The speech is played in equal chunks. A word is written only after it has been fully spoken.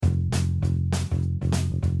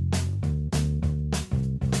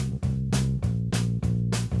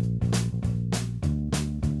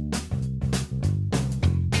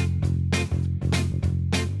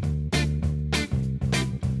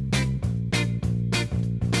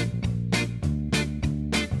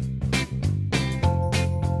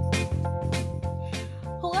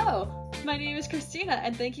Christina,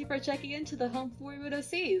 and thank you for checking into the Home for Widow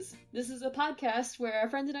Seas. This is a podcast where our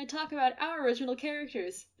friends and I talk about our original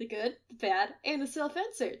characters, the good, the bad, and the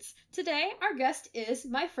self-inserts. Today, our guest is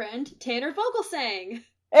my friend Tanner Vogelsang.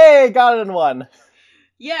 Hey, got it in one.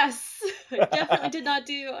 Yes, I definitely did not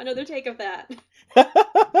do another take of that.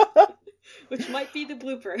 Which might be the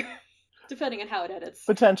blooper, depending on how it edits.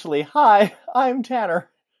 Potentially. Hi, I'm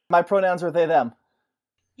Tanner. My pronouns are they, them.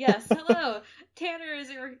 Yes, hello. Tanner,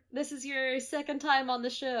 this is your second time on the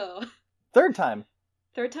show. Third time.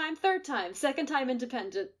 Third time. Second time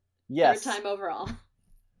independent. Yes. Third time overall.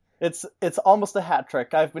 It's almost a hat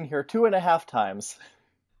trick. I've been here 2.5 times.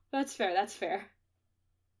 That's fair.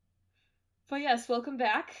 But yes, welcome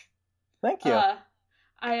back. Thank you.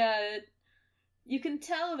 You can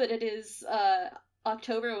tell that it is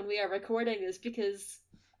October when we are recording this because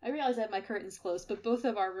I realize I have my curtains closed, but both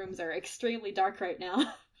of our rooms are extremely dark right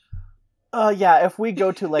now. Yeah, if we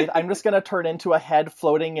go too late, I'm just gonna turn into a head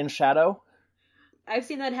floating in shadow. I've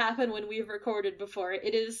seen that happen when we've recorded before.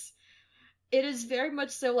 It is very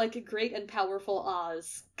much so like a great and powerful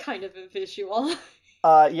Oz kind of a visual.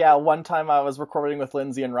 Yeah, one time I was recording with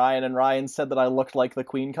Lindsay and Ryan said that I looked like the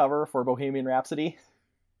Queen cover for Bohemian Rhapsody.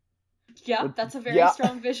 Yeah, that's a very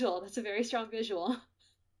strong visual.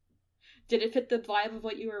 Did it fit the vibe of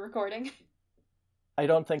what you were recording? I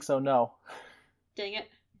don't think so, no. Dang it.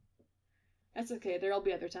 That's okay, there'll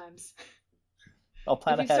be other times. I'll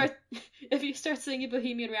plan ahead. If you start singing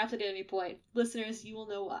Bohemian Rhapsody at any point, listeners, you will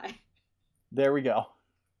know why. There we go.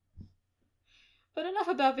 But enough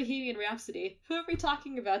about Bohemian Rhapsody. Who are we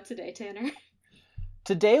talking about today, Tanner?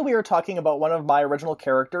 Today we are talking about one of my original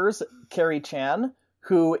characters, Keri Chan,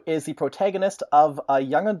 who is the protagonist of a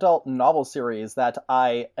young adult novel series that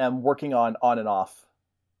I am working on and off.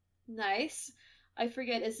 Nice. I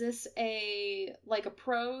forget, is this a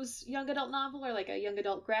prose young adult novel or like a young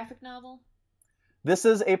adult graphic novel? This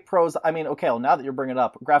is a prose, well, now that you're bringing it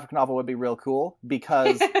up, graphic novel would be real cool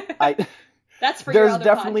because That's for your other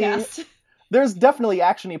podcast. There's definitely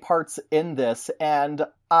action-y parts in this, and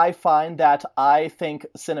I find that I think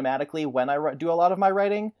cinematically when I do a lot of my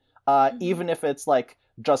writing, even if it's like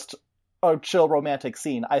just a chill romantic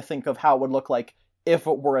scene, I think of how it would look like if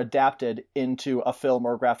it were adapted into a film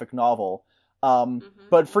or a graphic novel.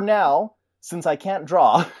 But for now, since I can't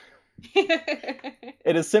draw,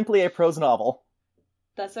 it is simply a prose novel.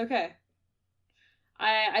 That's okay.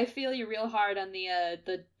 I feel you real hard on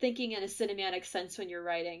the thinking in a cinematic sense when you're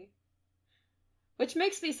writing. Which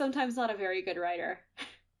makes me sometimes not a very good writer.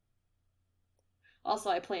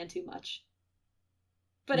 Also, I plan too much.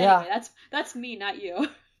 But anyway, that's me, not you.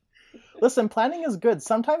 Listen, planning is good.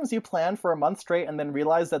 Sometimes you plan for a month straight and then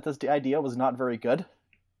realize that this idea was not very good.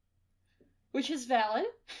 Which is valid.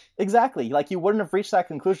 Exactly. Like, you wouldn't have reached that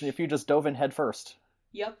conclusion if you just dove in head first.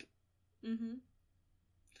 Yep.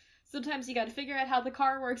 Sometimes you gotta figure out how the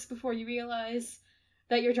car works before you realize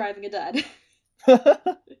that you're driving a dud.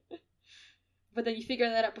 But then you figure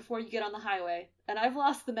that out before you get on the highway. And I've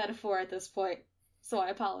lost the metaphor at this point, so I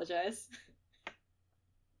apologize.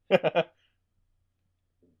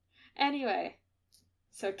 Anyway,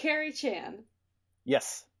 so Keri Chan.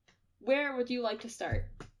 Yes. Where would you like to start?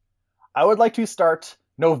 I would like to start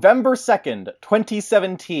November 2nd,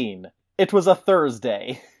 2017. It was a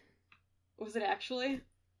Thursday. Was it actually?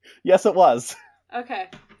 Yes, it was. Okay.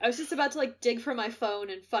 I was just about to, dig for my phone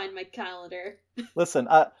and find my calendar. Listen,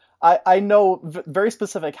 I know very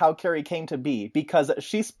specific how Keri came to be, because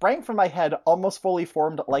she sprang from my head almost fully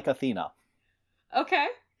formed like Athena. Okay.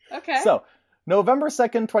 So, November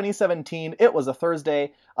 2nd, 2017, it was a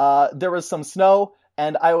Thursday. There was some snow,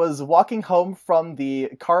 and I was walking home from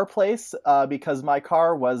the car place because my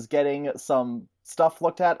car was getting some stuff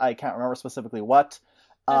looked at. I can't remember specifically what.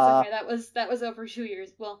 That's okay. That was over 2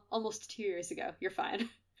 years. Well, almost 2 years ago. You're fine.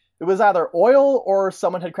 It was either oil or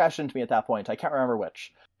someone had crashed into me at that point. I can't remember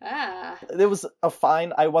which. It was a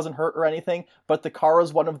fine. I wasn't hurt or anything, but the car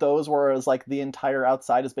was one of those where it was like the entire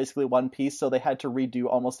outside is basically one piece, so they had to redo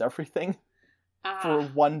almost everything for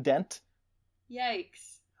one dent. Yikes.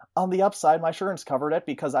 On the upside, my insurance covered it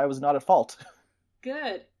because I was not at fault.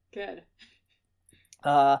 Good.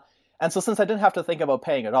 And so since I didn't have to think about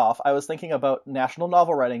paying it off, I was thinking about National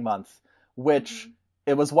Novel Writing Month, which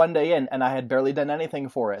it was one day in, and I had barely done anything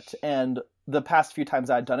for it. And the past few times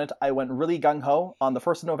I had done it, I went really gung-ho on the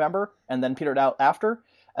 1st of November, and then petered out after.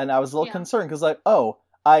 And I was a little concerned, because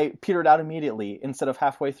I petered out immediately instead of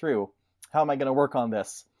halfway through. How am I going to work on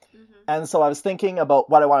this? And so I was thinking about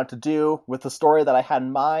what I wanted to do with the story that I had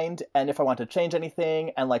in mind, and if I wanted to change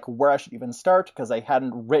anything, and where I should even start, because I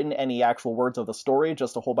hadn't written any actual words of the story,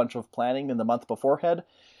 just a whole bunch of planning in the month beforehand.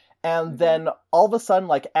 And then all of a sudden,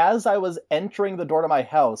 like, as I was entering the door to my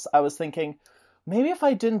house, I was thinking, maybe if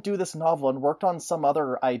I didn't do this novel and worked on some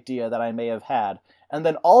other idea that I may have had. And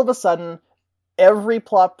then all of a sudden, every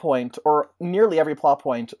plot point, or nearly every plot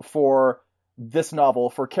point for this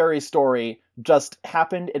novel, for Keri's story, just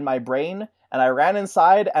happened in my brain, and I ran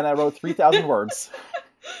inside and I wrote 3,000 words.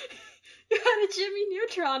 You had a Jimmy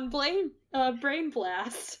Neutron brain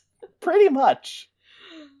blast. Pretty much.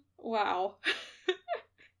 Wow.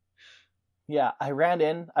 Yeah, I ran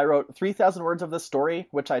in, I wrote 3,000 words of this story,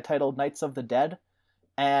 which I titled Knights of the Dead,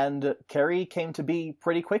 and Keri came to be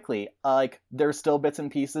pretty quickly. Like, there's still bits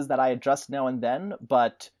and pieces that I adjust now and then,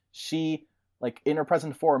 but she, like, in her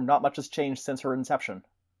present form, not much has changed since her inception.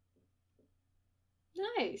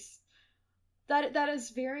 Nice. That is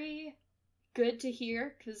very good to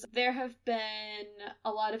hear, because there have been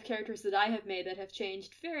a lot of characters that I have made that have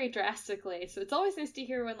changed very drastically, so it's always nice to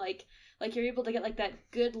hear when, like you're able to get, like, that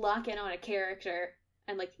good lock-in on a character,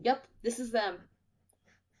 and, like, yep, this is them.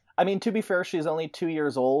 I mean, to be fair, she's only 2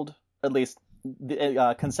 years old, at least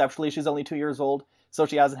conceptually she's only 2 years old, so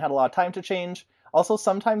she hasn't had a lot of time to change. Also,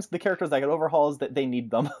 sometimes the characters that get overhauls, that they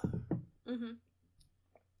need them. Mm-hmm.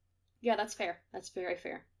 Yeah, that's fair. That's very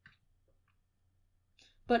fair.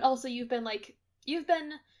 But also, you haven't,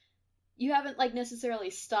 like,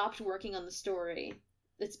 necessarily stopped working on the story.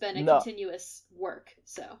 It's been a continuous work,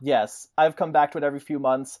 so. Yes, I've come back to it every few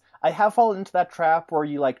months. I have fallen into that trap where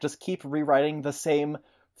you, like, just keep rewriting the same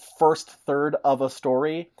first third of a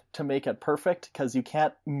story to make it perfect, because you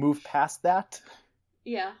can't move past that.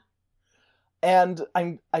 Yeah. And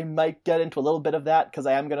I might get into a little bit of that, because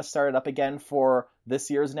I am going to start it up again for this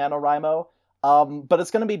year's NaNoWriMo. But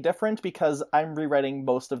it's going to be different, because I'm rewriting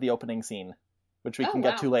most of the opening scene, which we can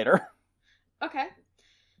get to later. Okay.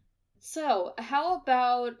 So, how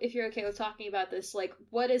about, if you're okay with talking about this, like,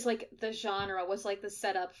 what is, like, the genre? What's, like, the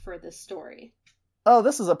setup for this story? Oh,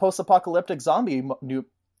 this is a post-apocalyptic zombie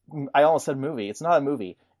I almost said movie. It's not a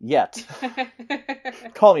movie. Yet.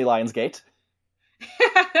 Call me Lionsgate.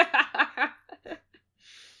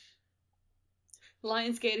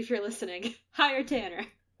 Lionsgate, if you're listening, hire Tanner.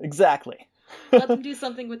 Exactly. Let them do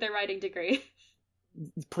something with their writing degree.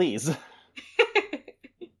 Please.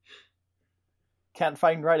 Can't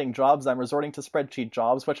find writing jobs, I'm resorting to spreadsheet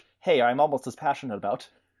jobs, which, hey, I'm almost as passionate about.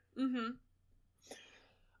 Mm-hmm.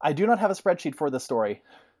 I do not have a spreadsheet for this story.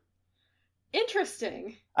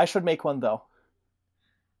 Interesting. I should make one, though.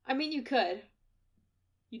 I mean, you could.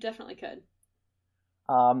 You definitely could.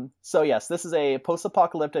 So yes, this is a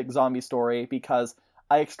post-apocalyptic zombie story because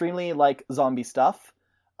I extremely like zombie stuff.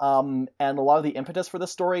 And a lot of the impetus for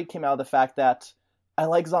this story came out of the fact that I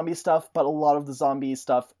like zombie stuff, but a lot of the zombie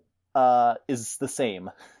stuff is the same.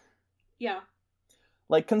 Yeah.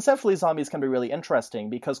 Like, conceptually, zombies can be really interesting,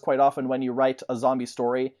 because quite often when you write a zombie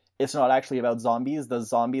story, it's not actually about zombies. The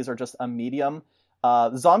zombies are just a medium.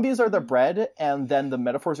 Zombies are the bread, and then the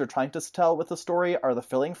metaphors you're trying to tell with the story are the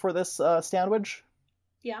filling for this sandwich.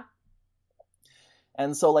 Yeah.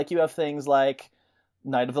 And so, like, you have things like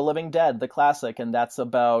Night of the Living Dead, the classic, and that's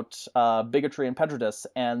about bigotry and prejudice.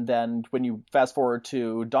 And then when you fast forward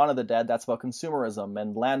to Dawn of the Dead, that's about consumerism,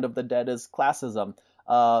 and Land of the Dead is classism.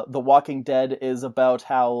 The Walking Dead is about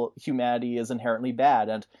how humanity is inherently bad.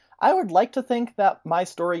 And I would like to think that my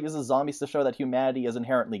story uses zombies to show that humanity is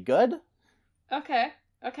inherently good. Okay.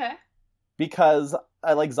 Because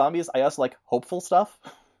I like zombies, I also like hopeful stuff.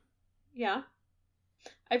 Yeah.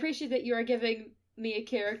 I appreciate that you are giving me a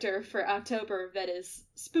character for October that is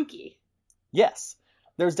spooky. Yes.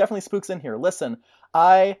 There's definitely spooks in here. Listen,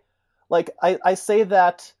 I say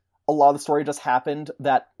that a lot of the story just happened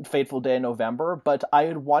that fateful day in November, but I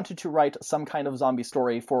had wanted to write some kind of zombie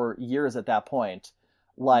story for years at that point.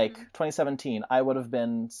 Like, 2017, I would have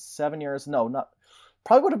been 7 years,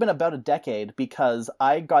 probably would have been about a decade, because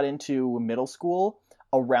I got into middle school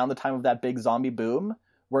around the time of that big zombie boom,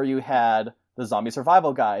 where you had the Zombie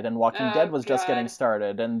Survival Guide, and Walking Dead was just getting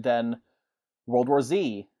started, and then World War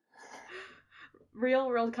Z. Real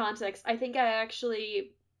world context, I think I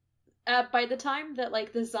actually, by the time that,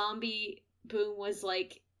 like, the zombie boom was,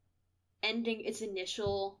 like, ending its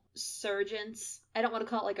initial surgence, I don't want to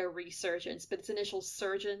call it, like, a resurgence, but its initial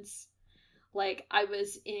surgence, like, by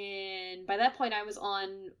that point I was on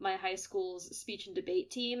my high school's speech and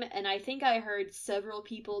debate team, and I think I heard several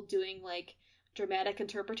people doing, like, dramatic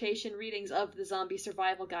interpretation readings of the Zombie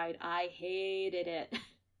Survival Guide. I hated it.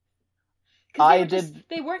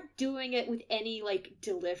 They weren't doing it with any, like,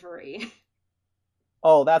 delivery.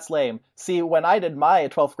 Oh, that's lame. See, when I did my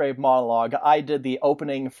 12th grade monologue, I did the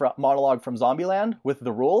opening monologue from Zombieland with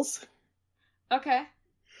the rules. Okay.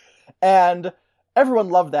 And everyone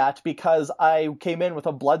loved that because I came in with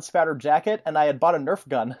a blood-spattered jacket and I had bought a Nerf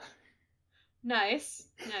gun. Nice.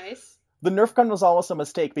 Nice. The Nerf gun was almost a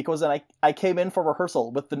mistake because then I came in for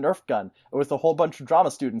rehearsal with the Nerf gun with a whole bunch of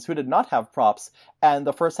drama students who did not have props, and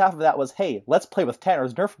the first half of that was, hey, let's play with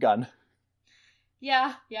Tanner's Nerf gun.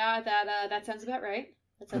 Yeah, that sounds about right.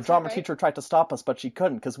 The drama teacher tried to stop us, but she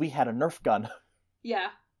couldn't because we had a Nerf gun. Yeah.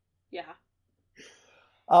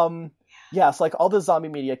 Yeah, so like all the zombie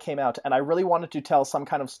media came out, and I really wanted to tell some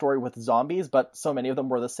kind of story with zombies, but so many of them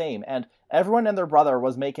were the same. And everyone and their brother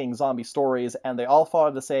was making zombie stories, and they all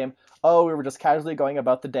followed the same, oh, we were just casually going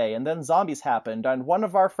about the day, and then zombies happened, and one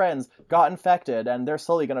of our friends got infected, and they're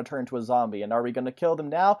slowly going to turn to a zombie, and are we going to kill them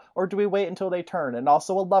now, or do we wait until they turn? And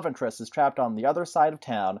also a love interest is trapped on the other side of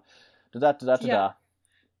town. Da-da-da-da-da-da.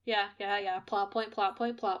 Yeah. Plot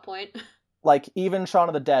point. Like, even Shaun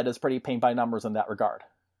of the Dead is pretty paint by numbers in that regard.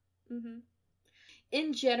 Mm-hmm.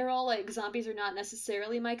 In general, like, zombies are not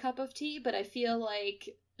necessarily my cup of tea, but I feel like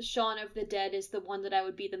Shaun of the Dead is the one that I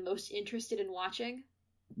would be the most interested in watching.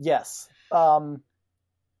 Yes. Shaun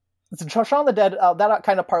of the Dead, that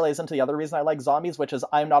kind of parlays into the other reason I like zombies, which is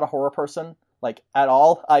I'm not a horror person, like, at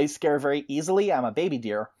all. I scare very easily. I'm a baby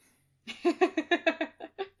deer.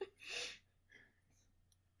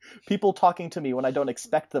 People talking to me when I don't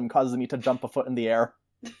expect them causes me to jump a foot in the air.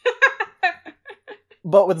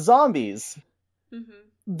 But with zombies,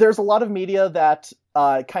 there's a lot of media that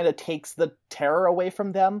kind of takes the terror away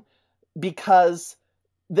from them because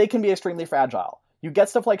they can be extremely fragile. You get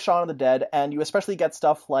stuff like Shaun of the Dead, and you especially get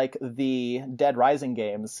stuff like the Dead Rising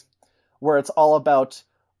games, where it's all about,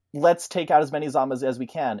 let's take out as many zombies as we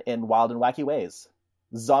can in wild and wacky ways.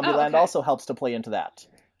 Zombieland also helps to play into that.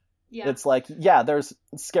 Yeah. It's like, yeah, there's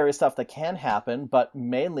scary stuff that can happen, but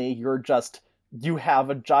mainly you have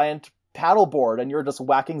a giant paddleboard and you're just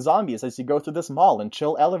whacking zombies as you go through this mall and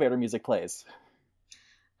chill elevator music plays.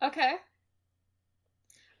 Okay.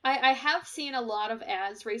 I have seen a lot of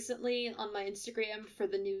ads recently on my Instagram for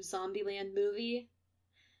the new Zombieland movie.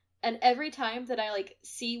 And every time that I like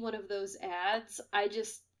see one of those ads, I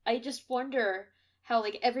just wonder how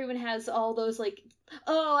like everyone has all those like,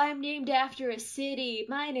 oh, I'm named after a city.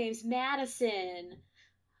 My name's Madison.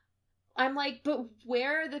 I'm like, but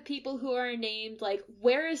where are the people who are named, like,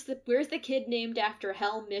 where's the kid named after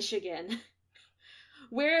Hell, Michigan?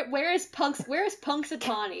 Where is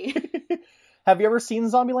Punxsutawney? Have you ever seen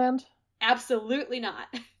Zombieland? Absolutely not.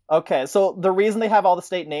 Okay, so the reason they have all the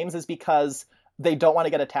state names is because they don't want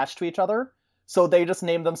to get attached to each other, so they just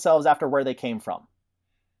name themselves after where they came from.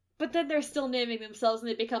 But then they're still naming themselves and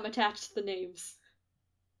they become attached to the names.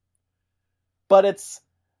 But it's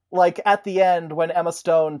like, at the end, when Emma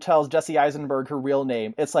Stone tells Jesse Eisenberg her real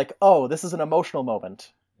name, it's like, oh, this is an emotional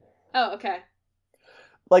moment. Oh, okay.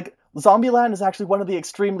 Like, Zombieland is actually one of the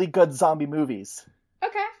extremely good zombie movies.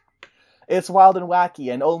 Okay. It's wild and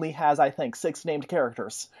wacky and only has, I think, 6 named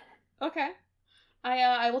characters. Okay.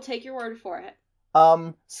 I will take your word for it.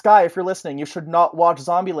 Sky, if you're listening, you should not watch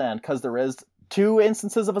Zombieland, because there is 2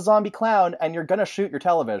 instances of a zombie clown, and you're gonna shoot your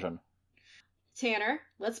television. Tanner,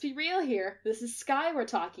 let's be real here. This is Sky we're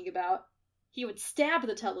talking about. He would stab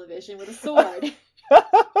the television with a sword.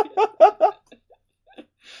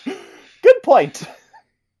 Good point.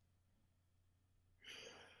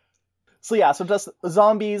 So yeah, so just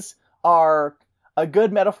zombies are a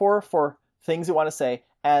good metaphor for things you want to say,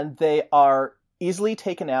 and they are easily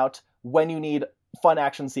taken out when you need fun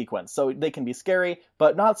action sequence. So they can be scary,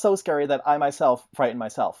 but not so scary that I myself frighten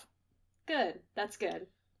myself. Good. That's good.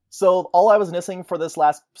 So all I was missing for this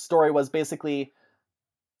last story was basically,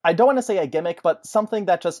 I don't want to say a gimmick, but something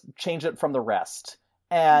that just changed it from the rest.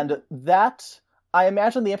 And that, I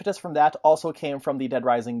imagine the impetus from that also came from the Dead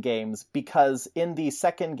Rising games, because in the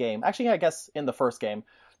second game, actually I guess in the first game,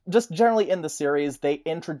 just generally in the series, they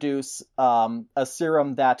introduce a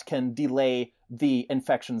serum that can delay the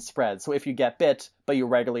infection spread. So if you get bit, but you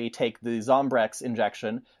regularly take the Zombrex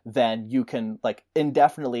injection, then you can like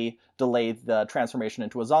indefinitely delay the transformation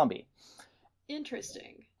into a zombie.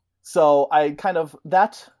 Interesting. So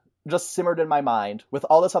that just simmered in my mind with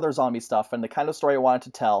all this other zombie stuff and the kind of story I wanted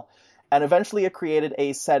to tell. And eventually it created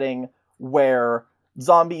a setting where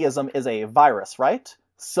zombieism is a virus, right?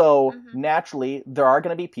 So naturally, there are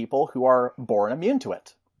going to be people who are born immune to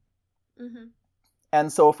it. Mm-hmm.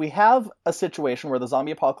 And so if we have a situation where the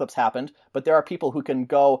zombie apocalypse happened, but there are people who can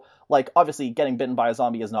go, like, obviously getting bitten by a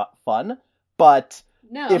zombie is not fun, but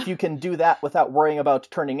if you can do that without worrying about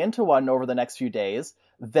turning into one over the next few days,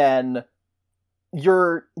 then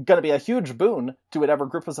you're going to be a huge boon to whatever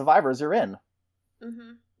group of survivors you're in.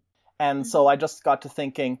 Mm-hmm. And so I just got to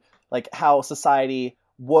thinking, like, how society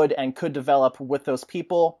would and could develop with those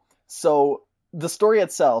people. So the story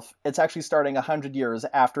itself, it's actually starting 100 years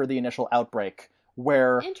after the initial outbreak,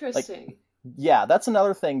 where, Interesting. yeah, that's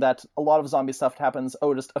another thing that a lot of zombie stuff happens,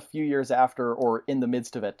 just a few years after or in the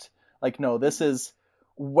midst of it. No, this is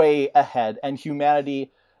way ahead, and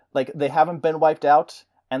humanity, they haven't been wiped out,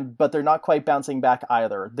 but they're not quite bouncing back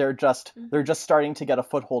either. They're just starting to get a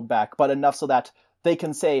foothold back, but enough so that they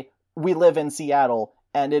can say, we live in Seattle,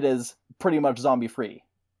 and it is pretty much zombie-free.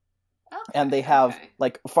 Okay, and they have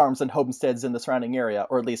farms and homesteads in the surrounding area,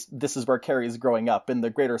 or at least this is where Keri's growing up, in the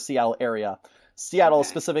greater Seattle area. Seattle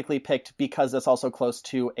specifically picked because it's also close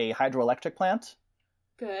to a hydroelectric plant.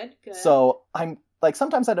 Good. So I'm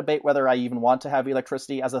sometimes I debate whether I even want to have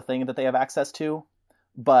electricity as a thing that they have access to,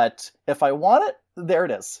 but if I want it, there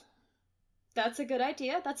it is. That's a good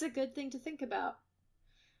idea. That's a good thing to think about.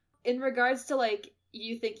 In regards to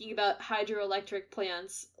you thinking about hydroelectric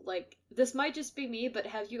plants, this might just be me, but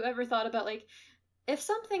have you ever thought about if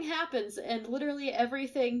something happens and literally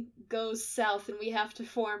everything goes south and we have to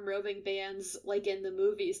form roving bands in the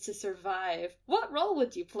movies to survive, what role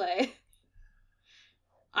would you play?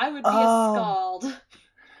 I would be a scald.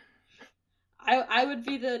 I'd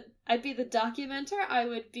be the documenter, I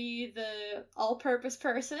would be the all-purpose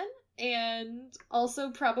person, and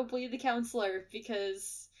also probably the counselor,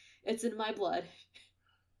 because it's in my blood.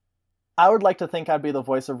 I would like to think I'd be the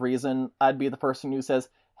voice of reason. I'd be the person who says,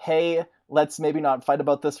 hey, let's maybe not fight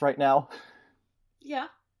about this right now. Yeah.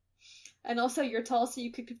 And also you're tall, so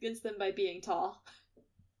you could convince them by being tall.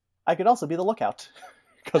 I could also be the lookout,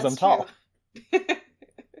 because I'm tall.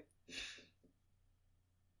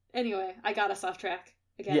 Anyway, I got us off track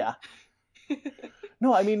again. Yeah.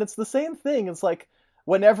 No, I mean, it's the same thing. It's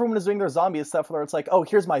when everyone is doing their zombie stuff, where it's oh,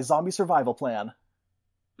 here's my zombie survival plan.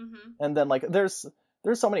 Mm-hmm. And then,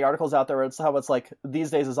 there's so many articles out there where it's how it's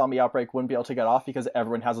these days a zombie outbreak wouldn't be able to get off because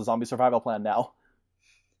everyone has a zombie survival plan now.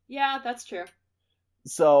 Yeah, that's true.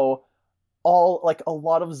 So, a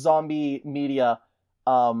lot of zombie media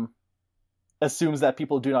assumes that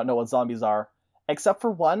people do not know what zombies are, except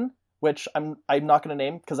for one, which I'm not going to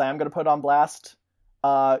name because I am going to put it on blast.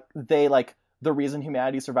 They, the reason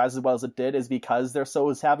humanity survives as well as it did is because they're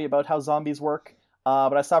so savvy about how zombies work.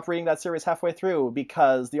 But I stopped reading that series halfway through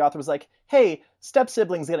because the author was hey,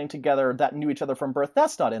 step-siblings getting together that knew each other from birth,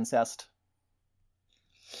 that's not incest.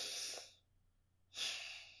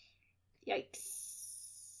 Yikes.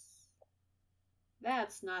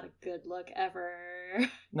 That's not a good look ever.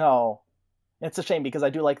 No. It's a shame because I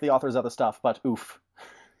do like the author's other stuff, but oof.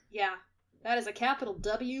 Yeah, that is a capital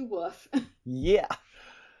W woof. Yeah.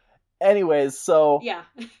 Anyways, so... Yeah.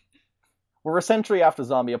 We're a century after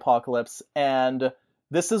zombie apocalypse, and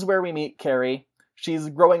this is where we meet Keri. She's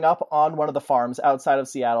growing up on one of the farms outside of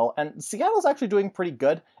Seattle, and Seattle's actually doing pretty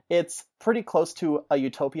good. It's pretty close to a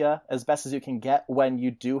utopia, as best as you can get, when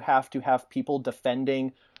you do have to have people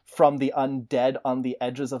defending from the undead on the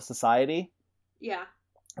edges of society. Yeah.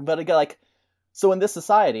 But again, so in this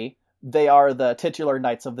society, they are the titular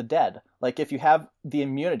Knights of the Dead. If you have the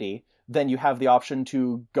immunity, then you have the option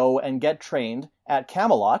to go and get trained at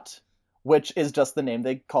Camelot, which is just the name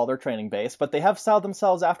they call their training base, but they have styled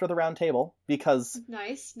themselves after the Round Table because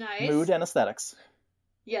nice mood and aesthetics.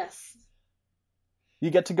 Yes.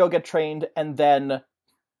 You get to go get trained, and then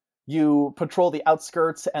you patrol the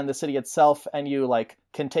outskirts and the city itself, and you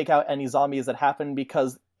can take out any zombies that happen,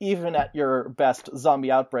 because even at your best,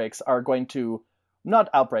 zombie outbreaks are going to not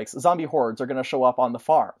outbreaks, zombie hordes are going to show up on the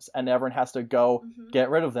farms, and everyone has to go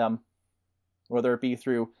get rid of them, whether it be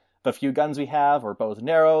through the few guns we have, or bows and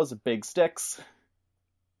arrows, big sticks.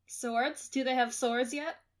 Swords? Do they have swords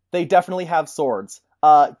yet? They definitely have swords.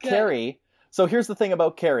 Keri, so here's the thing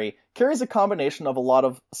about Keri. Keri's a combination of a lot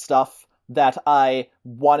of stuff that I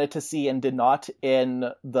wanted to see and did not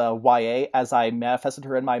in the YA as I manifested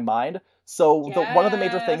her in my mind. So one of the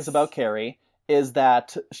major things about Keri is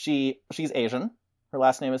that she's Asian. Her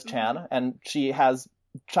last name is Chan, and she has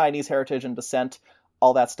Chinese heritage and descent,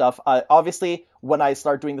 all that stuff. Obviously, when I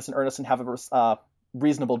start doing this in earnest and have a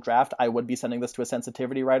reasonable draft, I would be sending this to a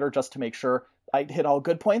sensitivity writer just to make sure I hit all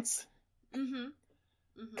good points.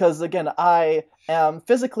 Because, again, I am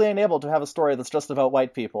physically unable to have a story that's just about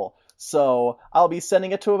white people. So I'll be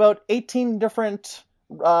sending it to about 18 different...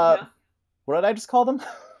 What did I just call them?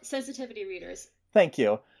 Sensitivity readers. Thank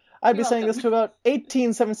you. I'd be sending this to about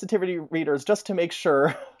 18 sensitivity readers just to make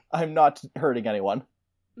sure I'm not hurting anyone.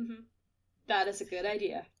 That is a good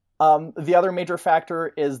idea. The other major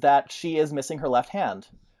factor is that she is missing her left hand,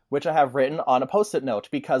 which I have written on a post-it note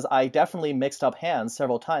because I definitely mixed up hands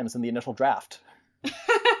several times in the initial draft.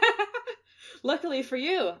 Luckily for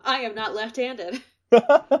you, I am not left-handed.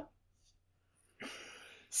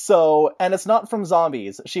 So, and it's not from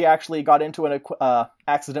zombies. She actually got into an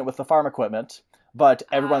accident with the farm equipment, but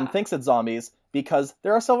everyone Ah. thinks it's zombies because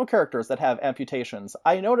there are several characters that have amputations.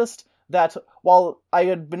 I noticed that while I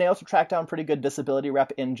had been able to track down pretty good disability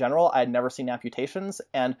rep in general, I had never seen amputations,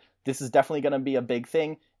 and this is definitely going to be a big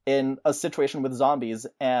thing in a situation with zombies.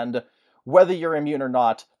 And whether you're immune or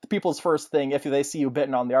not, the people's first thing, if they see you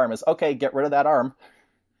bitten on the arm, is, okay, get rid of that arm.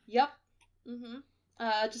 Yep. Mm-hmm.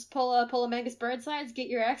 Just pull a Magus Birdsides, get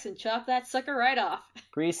your axe, and chop that sucker right off.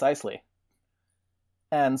 Precisely.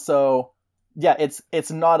 And so, yeah,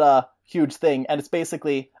 it's not a huge thing, and it's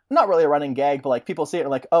basically not really a running gag, but like people see it and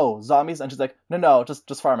like, oh, zombies, and she's like, no,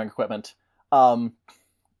 just farming equipment.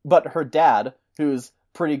 But her dad, who's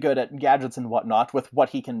pretty good at gadgets and whatnot with what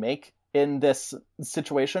he can make in this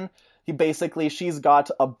situation, she's got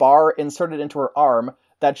a bar inserted into her arm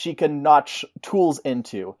that she can notch tools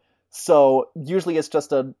into. So usually it's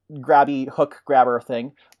just a grabby hook grabber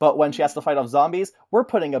thing, but when she has to fight off zombies, we're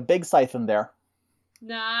putting a big scythe in there.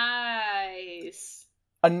 Nice.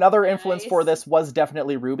 Another influence for this was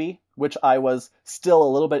definitely Ruby, which I was still a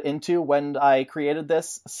little bit into when I created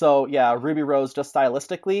this. So yeah, Ruby Rose just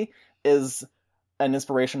stylistically is an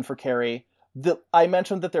inspiration for Keri. I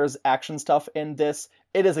mentioned that there's action stuff in this.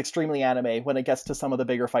 It is extremely anime when it gets to some of the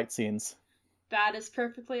bigger fight scenes. That is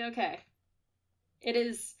perfectly okay. It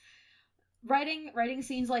is writing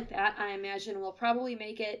scenes like that, I imagine, will probably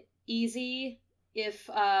make it easy if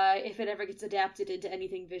it ever gets adapted into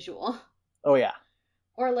anything visual. Oh yeah.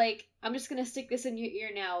 Or like, I'm just gonna stick this in your ear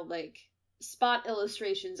now, like, spot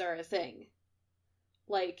illustrations are a thing.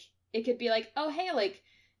 Like, it could be like, oh hey, like,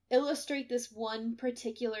 illustrate this one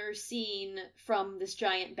particular scene from this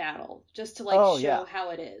giant battle, just to like show how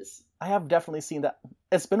it is. I have definitely seen that.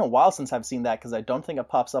 It's been a while since I've seen that because I don't think it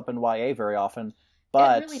pops up in YA very often.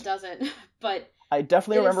 But it really doesn't. But I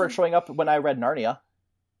definitely remember it showing up when I read Narnia.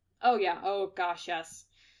 Oh yeah. Oh gosh, yes.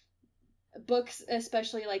 Books,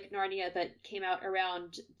 especially like Narnia, that came out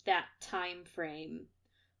around that time frame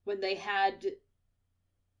when they had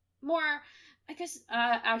more. I guess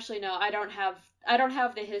actually no, I don't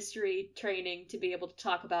have the history training to be able to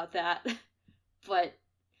talk about that. But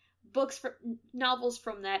novels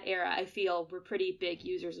from that era, I feel, were pretty big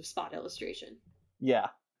users of spot illustration. Yeah.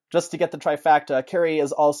 Just to get the trifecta, Keri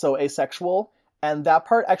is also asexual, and that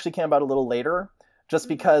part actually came about a little later, just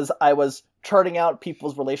because I was charting out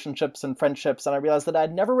people's relationships and friendships, and I realized that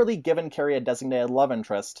I'd never really given Keri a designated love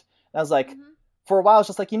interest. And I was like, for a while, I was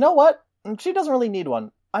just like, you know what? She doesn't really need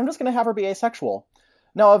one. I'm just going to have her be asexual.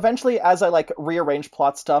 Now, eventually, as I rearranged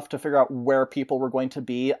plot stuff to figure out where people were going to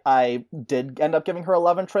be, I did end up giving her a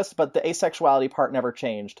love interest, but the asexuality part never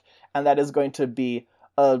changed, and that is going to be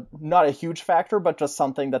not a huge factor, but just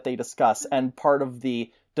something that they discuss. And part of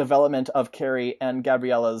the development of Keri and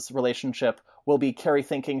Gabriella's relationship will be Keri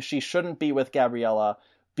thinking she shouldn't be with Gabriella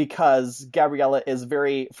because Gabriella is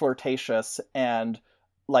very flirtatious and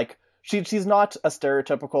she's not a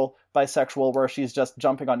stereotypical bisexual where she's just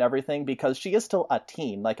jumping on everything, because she is still a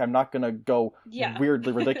teen. I'm not gonna go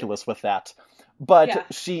weirdly ridiculous with that. But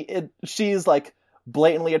she's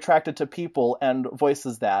blatantly attracted to people and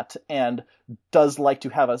voices that, and does like to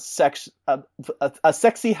have a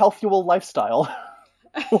sexy, healthful lifestyle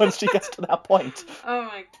once she gets to that point. Oh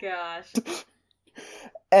my gosh.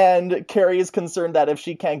 And Keri is concerned that if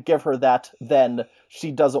she can't give her that, then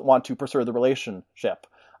she doesn't want to pursue the relationship.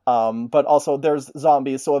 But also there's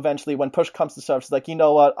zombies, so eventually when push comes to shove, she's like, you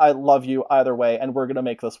know what, I love you either way, and we're gonna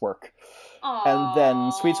make this work. Aww. And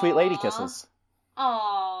then sweet, sweet lady kisses.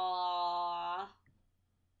 Aww.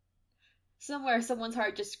 Somewhere someone's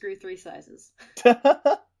heart just grew 3 sizes.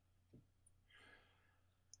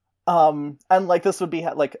 And this would be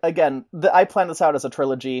again, I planned this out as a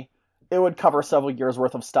trilogy. It would cover several years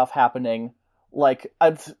worth of stuff happening.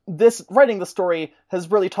 Writing the story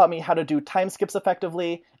has really taught me how to do time skips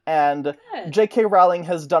effectively, and Good. J.K. Rowling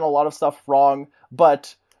has done a lot of stuff wrong,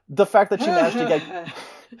 but the fact that she managed to get...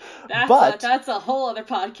 That's a whole other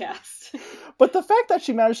podcast. But the fact that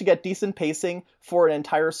she managed to get decent pacing for an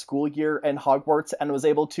entire school year in Hogwarts and was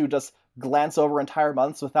able to just glance over entire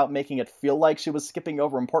months without making it feel like she was skipping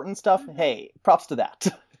over important stuff, hey, props to that.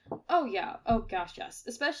 Oh yeah. Oh gosh, yes.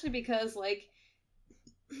 Especially because,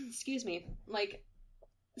 excuse me,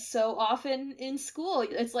 so often in school,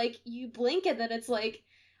 it's you blink and then it's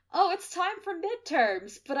oh, it's time for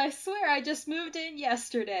midterms, but I swear I just moved in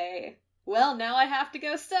yesterday. Well, now I have to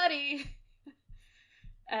go study.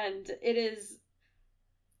 And it is,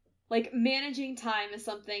 managing time is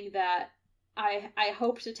something that I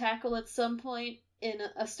hope to tackle at some point in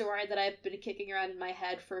a story that I've been kicking around in my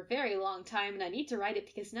head for a very long time, and I need to write it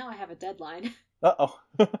because now I have a deadline. Uh-oh.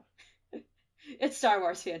 It's Star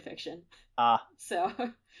Wars fan fiction. Ah. So,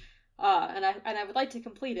 and I would like to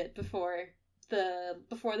complete it before the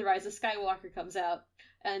Rise of Skywalker comes out,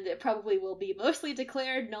 and it probably will be mostly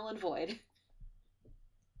declared null and void.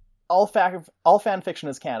 All fan fiction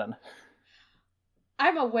is canon.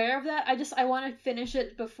 I'm aware of that. I want to finish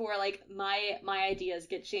it before like my ideas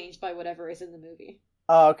get changed by whatever is in the movie.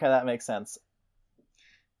 Oh, okay, that makes sense.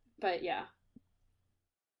 But yeah.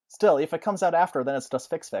 Still, if it comes out after, then it's just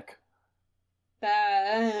fic.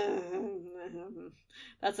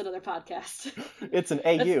 That's another podcast. It's an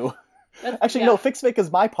AU. Actually, yeah. no, fic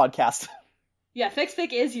is my podcast. Yeah,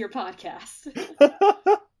 fic is your podcast.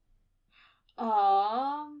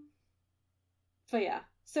 But yeah,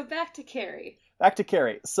 so back to Keri.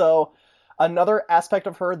 So, another aspect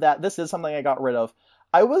of her that this is something I got rid of.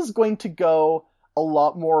 I was going to go a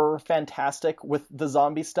lot more fantastic with the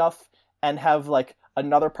zombie stuff and have, like,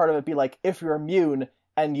 another part of it be like, if you're immune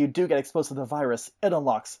and you do get exposed to the virus, it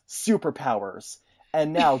unlocks superpowers.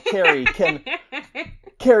 And now Keri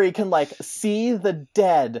can, like, see the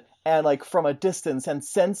dead and, like, from a distance and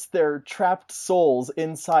sense their trapped souls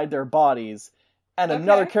inside their bodies. And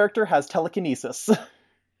another character has telekinesis.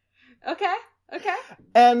 Okay.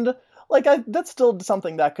 And, like, that's still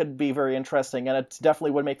something that could be very interesting, and it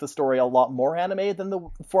definitely would make the story a lot more anime than the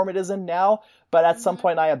form it is in now, but at some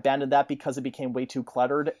point I abandoned that because it became way too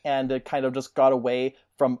cluttered, and it kind of just got away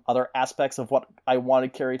from other aspects of what I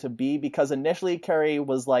wanted Keri to be, because initially Keri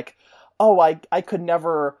was like, oh, I could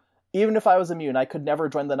never, even if I was immune, I could never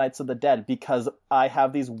join the Knights of the Dead because I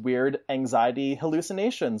have these weird anxiety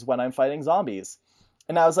hallucinations when I'm fighting zombies.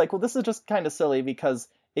 And I was like, well, this is just kind of silly because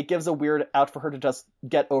it gives a weird out for her to just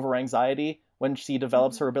get over anxiety when she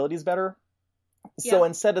develops her abilities better. Yeah. So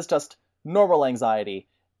instead it's just normal anxiety.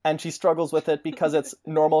 And she struggles with it because it's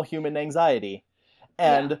normal human anxiety.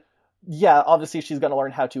 And yeah, obviously she's going to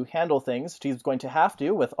learn how to handle things. She's going to have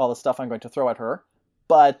to with all the stuff I'm going to throw at her.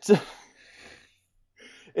 But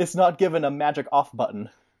it's not given a magic off button.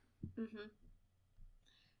 Mm-hmm.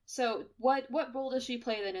 So, what role does she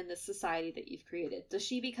play then in this society that you've created? Does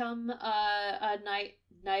she become a knight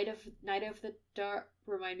of the dark?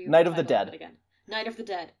 Remind me. Knight of the Dead. Again. Knight of the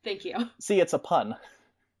Dead. Thank you. See, it's a pun.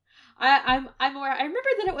 I'm aware. I remember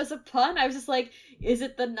that it was a pun. I was just like, is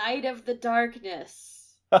it the Knight of the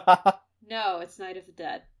Darkness? No, it's Knight of the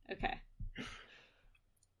Dead. Okay.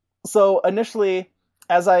 So initially,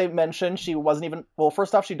 as I mentioned, she wasn't even. Well,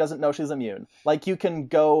 first off, she doesn't know she's immune. Like, you can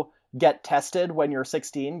go get tested when you're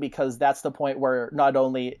 16 because that's the point where not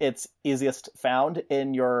only it's easiest found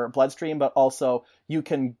in your bloodstream, but also you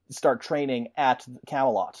can start training at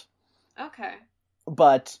Camelot. Okay.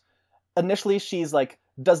 But initially she's like,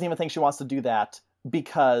 doesn't even think she wants to do that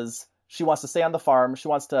because she wants to stay on the farm. She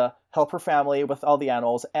wants to help her family with all the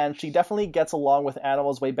animals. And she definitely gets along with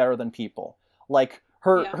animals way better than people. Like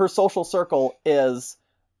her social circle is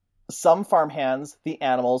some farmhands, the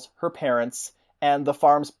animals, her parents, and the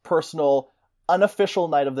farm's personal, unofficial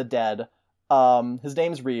Knight of the Dead. His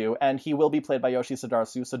name's Ryu, and he will be played by Yoshi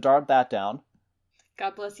Sudarsu, so dart that down.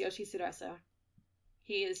 God bless Yoshi Sudarsu.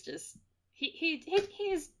 He is just... he's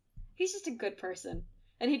just a good person,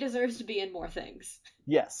 and he deserves to be in more things.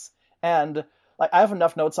 Yes, and like I have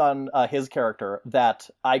enough notes on his character that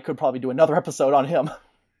I could probably do another episode on him.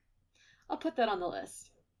 I'll put that on the list.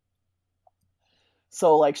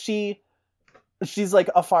 So, like, she's like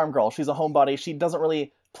a farm girl. She's a homebody. She doesn't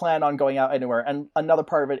really plan on going out anywhere. And another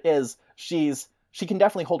part of it is she can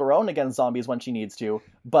definitely hold her own against zombies when she needs to.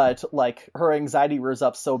 But, like, her anxiety rears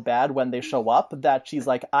up so bad when they show up that she's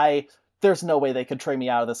like, there's no way they could train me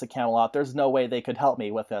out of this at Camelot. There's no way they could help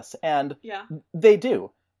me with this. And they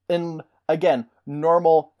do. And, again,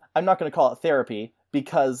 normal, I'm not going to call it therapy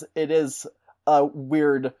because it is a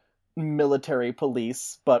weird military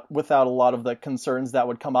police, but without a lot of the concerns that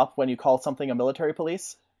would come up when you call something a military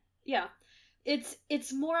police. Yeah. It's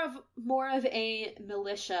more of a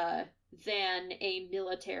militia than a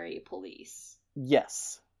military police.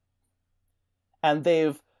 Yes. And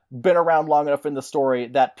they've been around long enough in the story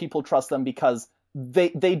that people trust them because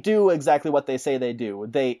they do exactly what they say they do.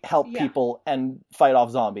 They help people and fight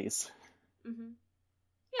off zombies. Mm-hmm.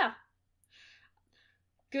 Yeah.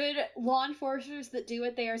 Good law enforcers that do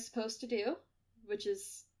what they are supposed to do, which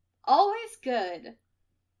is always good.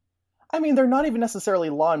 I mean, they're not even necessarily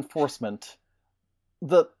law enforcement.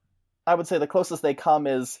 I would say the closest they come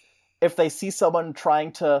is if they see someone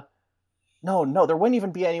trying to... No, there wouldn't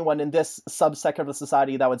even be anyone in this subsect of the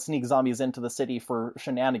society that would sneak zombies into the city for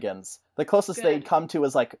shenanigans. The closest they'd come to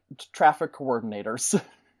is, like, traffic coordinators.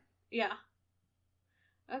 Yeah.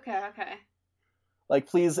 Okay. Like,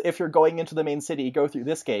 please, if you're going into the main city, go through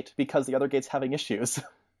this gate, because the other gate's having issues.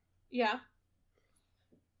 Yeah.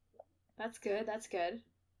 That's good. That's good.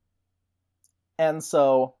 And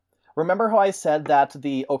so, remember how I said that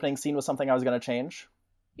the opening scene was something I was going to change?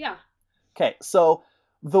 Yeah. Okay, so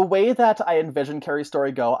the way that I envisioned Keri's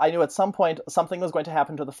story go, I knew at some point something was going to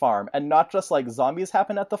happen to the farm, and not just like zombies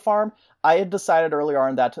happen at the farm. I had decided earlier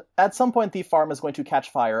on that at some point the farm is going to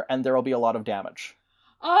catch fire and there will be a lot of damage.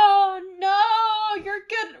 Oh no! You're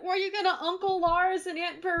good. Were you gonna Uncle Lars and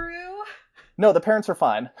Aunt Beru? No, the parents are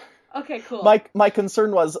fine. Okay, cool. My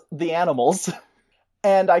concern was the animals.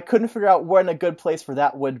 And I couldn't figure out when a good place for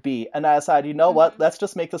that would be. And I decided, you know what? Let's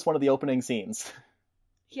just make this one of the opening scenes.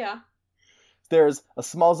 Yeah. There's a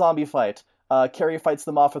small zombie fight. Keri fights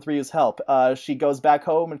them off with Ryu's help. She goes back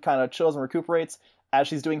home and kind of chills and recuperates. As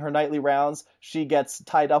she's doing her nightly rounds, she gets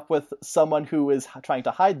tied up with someone who is trying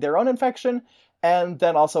to hide their own infection, and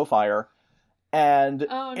then also fire. And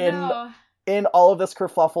in all of this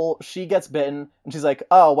kerfluffle, she gets bitten, and she's like,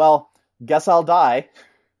 oh, well, guess I'll die.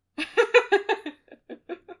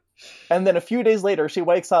 And then a few days later, she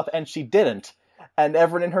wakes up and she didn't. And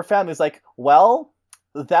everyone in her family is like, well,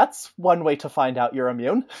 that's one way to find out you're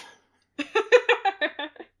immune.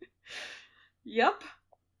 Yep.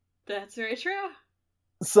 That's very true.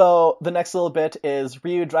 So the next little bit is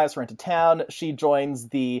Ryu drives her into town. She joins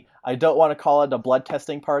the, I don't want to call it a blood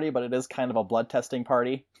testing party, but it is kind of a blood testing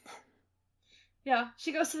party. Yeah,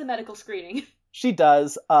 she goes to the medical screening. She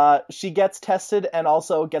does. She gets tested and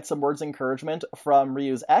also gets some words of encouragement from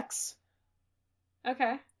Ryu's ex.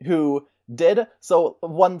 Okay. Who did. So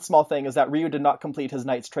one small thing is that Ryu did not complete his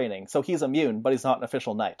knight's training. So he's immune, but he's not an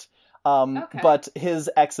official knight. Okay. But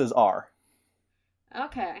his exes are.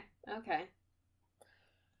 Okay.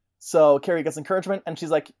 So Keri gets encouragement, and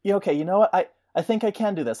she's like, yeah, okay, you know what? I think I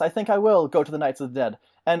can do this. I think I will go to the Knights of the Dead.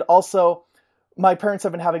 And also, my parents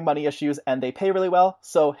have been having money issues, and they pay really well,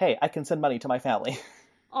 so hey, I can send money to my family.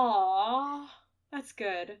 Aww, that's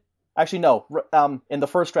good. Actually, no. In the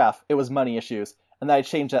first draft, it was money issues, and then I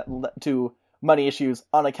changed that to money issues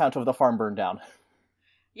on account of the farm burned down.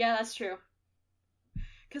 Yeah, that's true.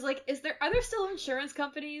 Because, like, are there still insurance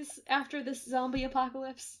companies after this zombie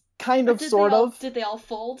apocalypse? Kind of, sort of. Did they all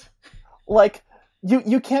fold? Like,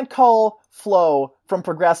 you can't call Flo from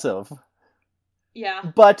Progressive. Yeah.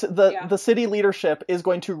 But the city leadership is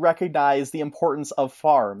going to recognize the importance of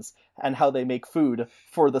farms and how they make food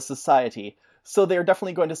for the society. So they're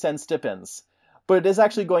definitely going to send stipends. But it is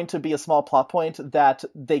actually going to be a small plot point that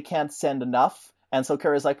they can't send enough. And so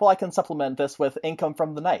Keri's like, well, I can supplement this with income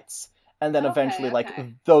from the Knights. And then eventually, like,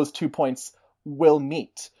 those 2 points will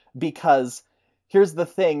meet. Because here's the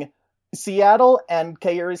thing. Seattle and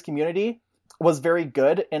Keri's community was very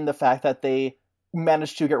good in the fact that they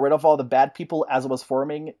managed to get rid of all the bad people as it was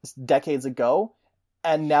forming decades ago.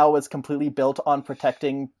 And now it's completely built on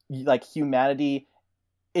protecting, like, humanity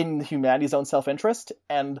in humanity's own self-interest.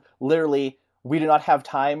 And literally, we do not have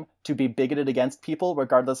time to be bigoted against people,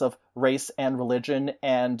 regardless of race and religion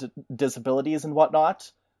and disabilities and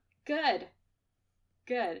whatnot. Good.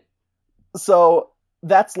 So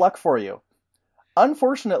that's luck for you.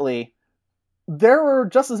 Unfortunately, there were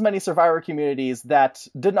just as many survivor communities that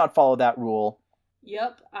did not follow that rule.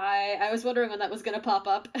 Yep, I was wondering when that was going to pop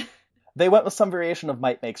up. They went with some variation of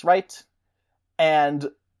might makes right, and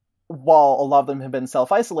while a lot of them have been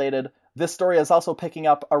self-isolated, this story is also picking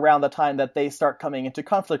up around the time that they start coming into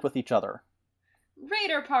conflict with each other.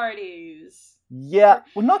 Raider parties! Yeah,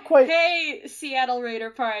 well, not quite. Hey, Seattle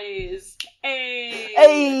Raider parties!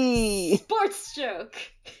 Hey! Sports joke!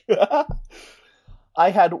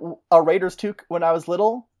 I had a Raiders toque when I was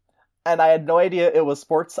little, and I had no idea it was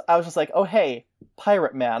sports. I was just like, oh hey,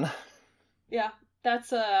 Pirate Man. Yeah,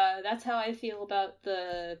 that's how I feel about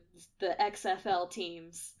the XFL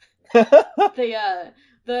teams. The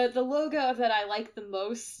logo that I like the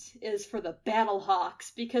most is for the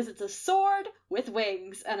Battlehawks because it's a sword with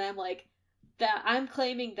wings, and I'm like, that I'm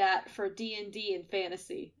claiming that for D&D and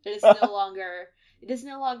fantasy. It is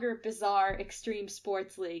no longer bizarre extreme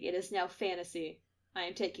sports league. It is now fantasy. I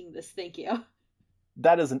am taking this. Thank you.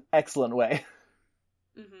 That is an excellent way.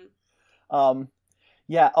 Mm-hmm.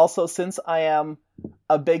 Yeah, also, since I am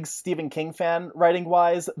a big Stephen King fan,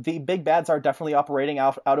 writing-wise, the big bads are definitely operating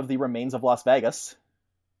out of the remains of Las Vegas.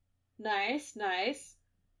 Nice.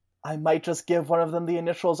 I might just give one of them the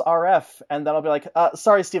initials RF, and then I'll be like,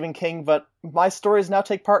 sorry, Stephen King, but my stories now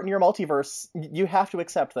take part in your multiverse. You have to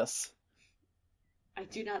accept this. I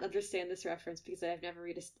do not understand this reference because I have never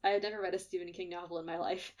read a Stephen King novel in my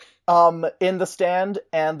life. In The Stand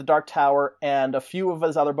and The Dark Tower and a few of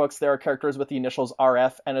his other books, there are characters with the initials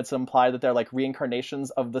RF, and it's implied that they're like reincarnations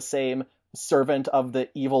of the same servant of the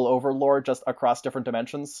evil overlord, just across different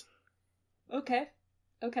dimensions. Okay.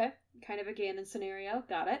 Kind of a Ganon scenario.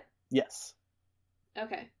 Got it. Yes.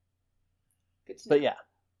 Okay. Good to know. But yeah.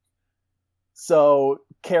 So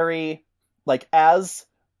Keri, as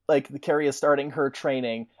Keri is starting her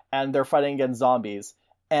training and they're fighting against zombies,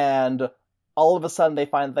 and all of a sudden they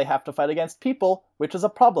find they have to fight against people, which is a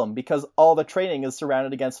problem because all the training is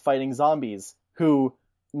surrounded against fighting zombies who,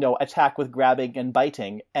 attack with grabbing and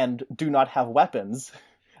biting and do not have weapons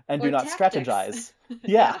and Or do not tactics. strategize.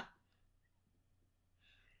 Yeah.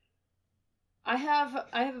 I have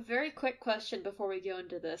a very quick question before we go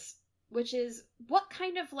into this, which is what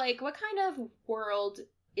kind of world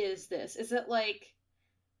is this? Is it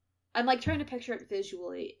I'm trying to picture it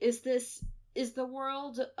visually. Is the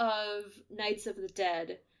world of Knights of the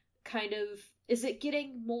Dead is it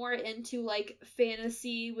getting more into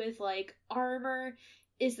fantasy with armor?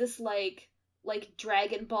 Is this like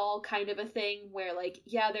Dragon Ball kind of a thing where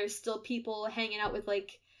there's still people hanging out with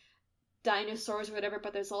dinosaurs or whatever,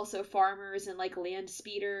 but there's also farmers and land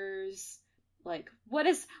speeders? What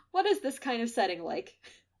is this kind of setting like?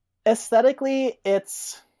 Aesthetically,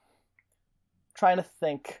 it's trying to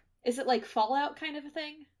think. Is it Fallout kind of a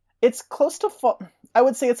thing? It's close to I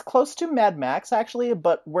would say it's close to Mad Max actually,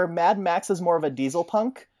 but where Mad Max is more of a diesel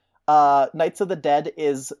punk, Knights of the Dead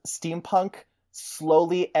is steampunk,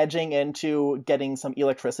 slowly edging into getting some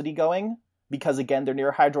electricity going because again they're near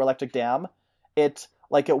a hydroelectric dam. It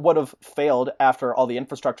would have failed after all the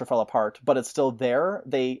infrastructure fell apart, but it's still there.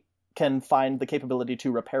 They can find the capability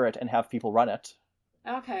to repair it and have people run it.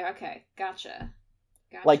 Okay, gotcha.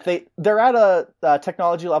 They're at a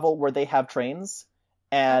technology level where they have trains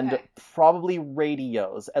and probably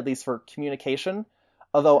radios, at least for communication.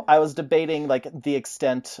 Although I was debating the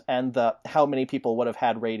extent and how many people would have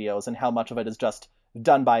had radios and how much of it is just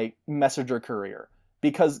done by messenger courier.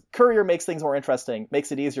 Because courier makes things more interesting,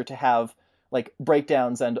 makes it easier to have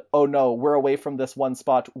breakdowns and, oh no, we're away from this one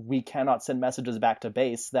spot, we cannot send messages back to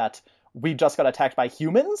base that we just got attacked by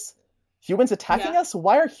humans? Humans attacking us?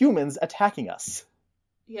 Why are humans attacking us?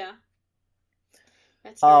 Yeah.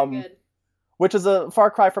 That's very good. Which is a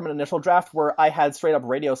far cry from an initial draft where I had straight up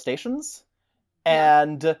radio stations.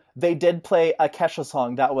 And they did play a Kesha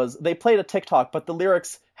song they played a TikTok, but the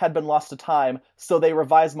lyrics had been lost to time, so they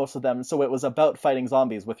revised most of them, so it was about fighting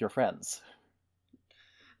zombies with your friends.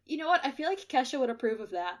 You know what? I feel like Kesha would approve of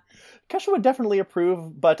that. Kesha would definitely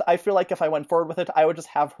approve, but I feel like if I went forward with it, I would just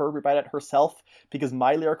have her rewrite it herself, because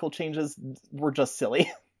my lyrical changes were just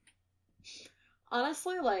silly.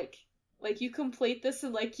 Honestly, you complete this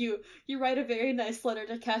and you write a very nice letter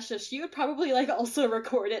to Kesha, she would probably also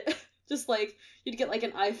record it. Just you'd get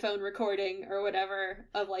an iPhone recording or whatever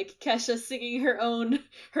of Kesha singing her own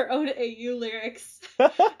AU lyrics,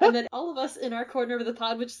 and then all of us in our corner of the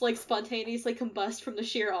pod would just spontaneously combust from the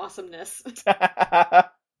sheer awesomeness.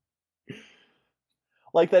 That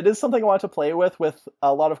is something I want to play with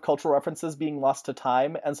a lot of cultural references being lost to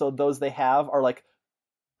time, and so those they have are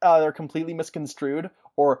they're completely misconstrued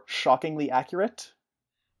or shockingly accurate.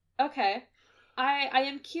 Okay. I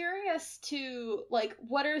am curious to,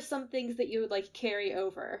 what are some things that you would, carry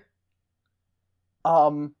over?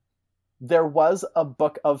 There was a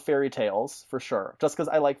book of fairy tales, for sure, just because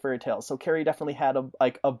I like fairy tales. So Keri definitely had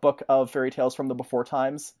a book of fairy tales from the before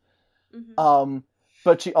times. Mm-hmm.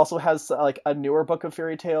 But she also has, a newer book of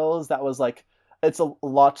fairy tales that was, it's a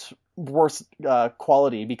lot worse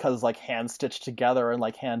quality because hand stitched together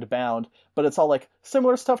and hand bound, but it's all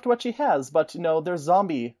similar stuff to what she has, but there's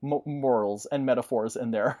zombie morals and metaphors in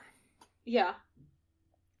there. Yeah.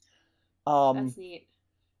 That's neat.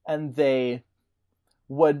 And they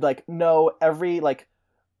would know every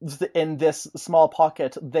in this small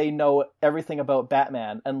pocket they know everything about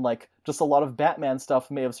Batman, and just a lot of Batman stuff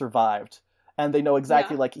may have survived. And they know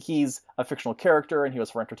exactly, he's a fictional character, and he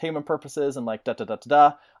was for entertainment purposes, and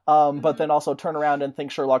da-da-da-da-da. But then also turn around and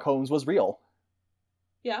think Sherlock Holmes was real.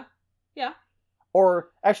 Yeah. Yeah.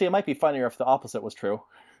 Or, actually, it might be funnier if the opposite was true.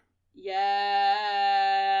 Yes.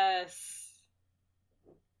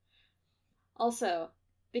 Also,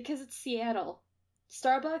 because it's Seattle,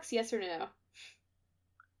 Starbucks, yes or no?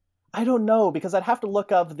 I don't know, because I'd have to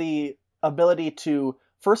look up the ability to...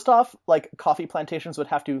 First off, coffee plantations would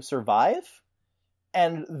have to survive,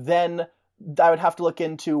 and then I would have to look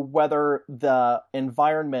into whether the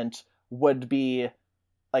environment would be,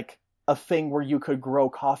 a thing where you could grow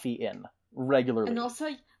coffee in regularly. And also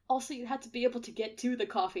you had to be able to get to the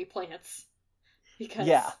coffee plants. Because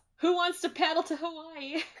who wants to paddle to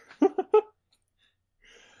Hawaii?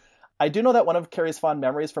 I do know that one of Keri's fond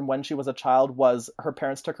memories from when she was a child was her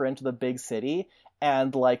parents took her into the big city,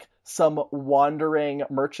 and some wandering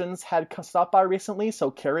merchants had stopped by recently, so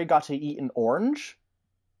Keri got to eat an orange.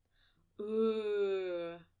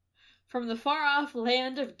 Ooh. From the far-off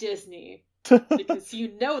land of Disney. Because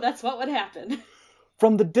you know that's what would happen.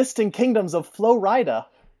 From the distant kingdoms of Florida.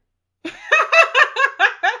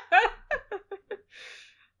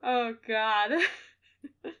 Oh, God.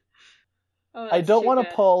 Oh, I don't want to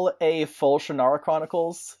good. pull a full Shannara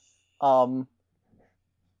Chronicles. Are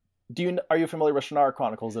you familiar with Shannara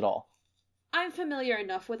Chronicles at all? I'm familiar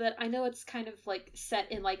enough with it. I know it's kind of like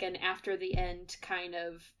set in like an after the end kind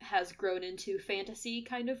of has grown into fantasy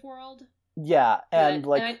kind of world. Yeah, and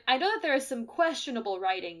I know that there is some questionable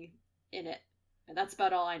writing in it, and that's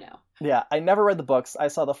about all I know. Yeah, I never read the books. I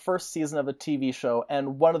saw the first season of a TV show,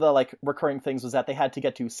 and one of the like recurring things was that they had to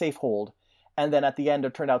get to Safehold, and then at the end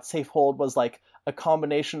it turned out Safehold was like a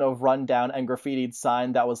combination of rundown and graffitied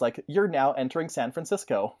sign that was like, "You're now entering San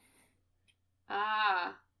Francisco."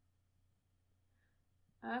 Ah.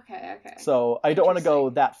 Okay. So I don't want to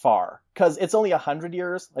go that far, because it's only 100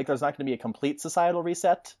 years. Like, there's not going to be a complete societal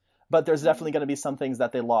reset, but there's definitely going to be some things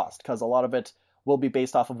that they lost, because a lot of it will be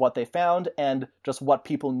based off of what they found and just what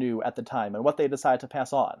people knew at the time and what they decided to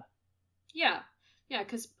pass on. Yeah,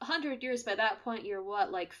 because 100 years by that point, you're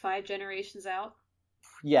what, like 5 generations out?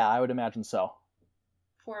 Yeah, I would imagine so.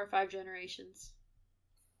 4 or 5 generations.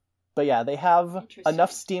 But yeah, they have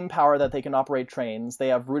enough steam power that they can operate trains. They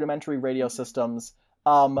have rudimentary radio systems.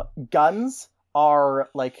 Guns are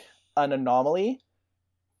like an anomaly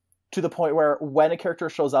to the point where when a character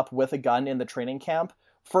shows up with a gun in the training camp,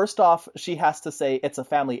 first off, she has to say it's a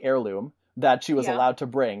family heirloom that she was allowed to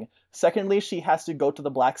bring. Secondly, she has to go to the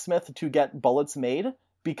blacksmith to get bullets made,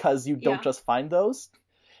 because you don't just find those.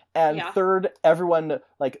 And third, everyone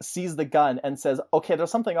like sees the gun and says, okay, there's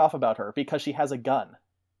something off about her because she has a gun.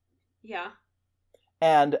 Yeah.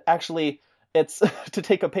 And actually, it's to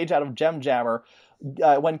take a page out of Gem Jammer,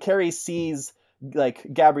 when Keri sees like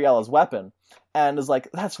Gabriella's weapon and is like,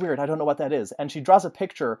 that's weird, I don't know what that is. And she draws a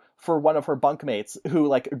picture for one of her bunkmates who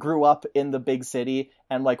like grew up in the big city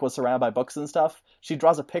and like was surrounded by books and stuff. She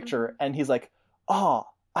draws a picture and he's like, oh,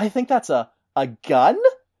 I think that's a gun?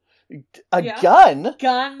 Gun?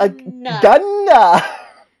 Gun. A gun!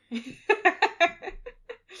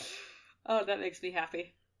 Oh, that makes me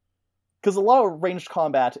happy. Because a lot of ranged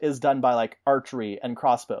combat is done by like archery and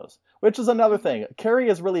crossbows, which is another thing. Keri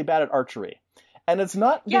is really bad at archery. And it's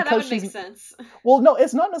not because that would make sense. Well, no,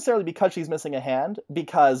 it's not necessarily because she's missing a hand,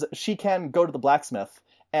 because she can go to the blacksmith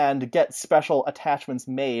and get special attachments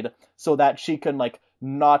made so that she can like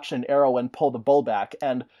notch an arrow and pull the bow back.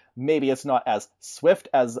 And maybe it's not as swift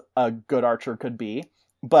as a good archer could be,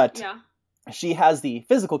 but she has the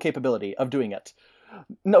physical capability of doing it.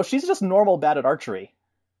 No, she's just normal bad at archery.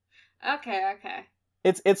 Okay.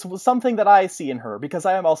 It's something that I see in her, because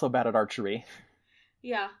I am also bad at archery.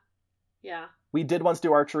 Yeah. We did once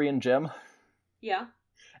do archery in gym. Yeah.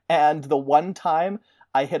 And the one time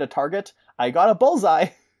I hit a target, I got a bullseye.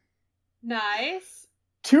 Nice.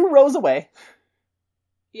 2 rows away.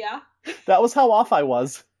 Yeah. That was how off I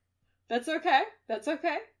was. That's okay.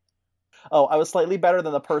 Oh, I was slightly better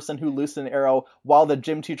than the person who loosed an arrow while the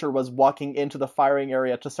gym teacher was walking into the firing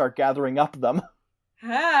area to start gathering up them.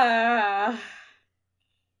 I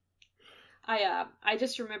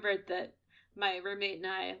just remembered that my roommate and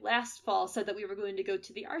I last fall said that we were going to go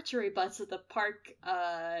to the archery butts at the park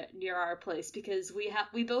near our place, because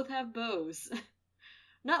we both have bows.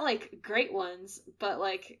 Not like great ones, but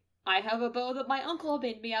like I have a bow that my uncle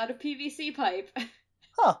made me out of PVC pipe.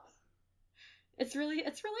 Huh. It's really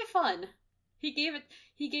fun. He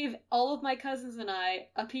gave all of my cousins and I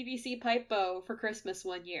a PVC pipe bow for Christmas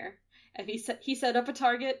one year. And he set up a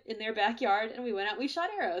target in their backyard, and we went out and we shot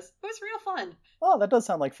arrows. It was real fun. Oh, that does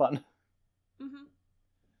sound like fun. Mm-hmm.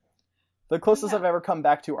 The closest I've ever come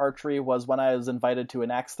back to archery was when I was invited to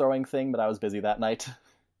an axe throwing thing, but I was busy that night.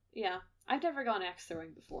 Yeah, I've never gone axe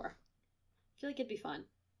throwing before. I feel like it'd be fun.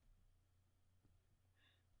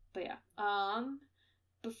 But yeah,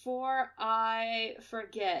 before I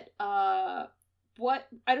forget, I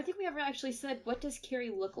don't think we ever actually said, what does Keri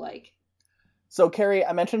look like? So Keri,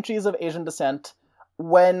 I mentioned she's of Asian descent.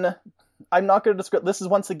 When I'm not going to describe, this is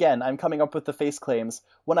once again, I'm coming up with the face claims.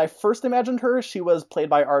 When I first imagined her, she was played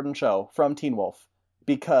by Arden Cho from Teen Wolf,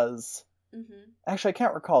 because actually I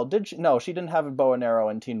can't recall. Did she? No, she didn't have a bow and arrow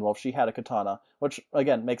in Teen Wolf. She had a katana, which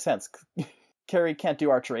again makes sense. Keri can't do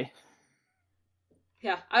archery.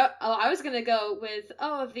 Yeah, I was gonna go with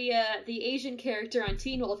the Asian character on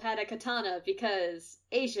Teen Wolf had a katana because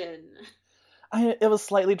Asian. It was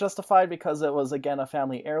slightly justified because it was, again, a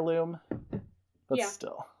family heirloom. But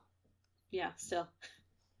still. Yeah, still.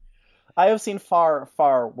 I have seen far,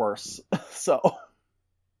 far worse, so.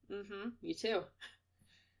 Me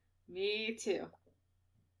too.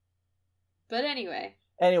 But anyway.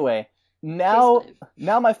 Anyway, Now, Face claim.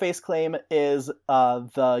 now my face claim is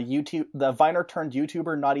the Viner turned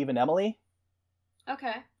YouTuber, Not Even Emily,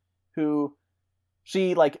 Okay. who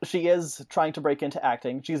she is trying to break into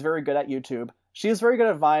acting. She's very good at YouTube. She's very good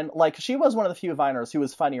at Vine. Like, she was one of the few Viners who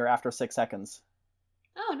was funnier after 6 seconds.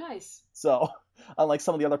 Oh, nice. So, unlike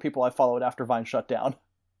some of the other people I followed after Vine shut down.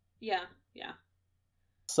 Yeah, yeah.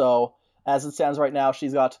 So, as it stands right now,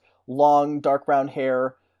 she's got long, dark brown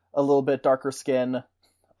hair, a little bit darker skin,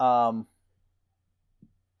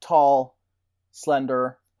 tall,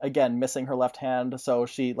 slender, again, missing her left hand, so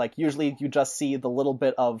she, like, usually you just see the little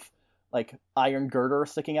bit of, like, iron girder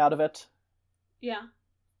sticking out of it. Yeah.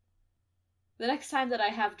 The next time that I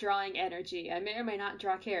have drawing energy, I may or may not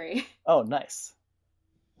draw Keri. Oh, nice.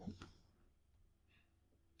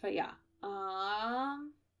 But yeah.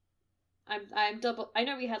 I'm double. I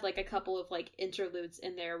know we had like a couple of like interludes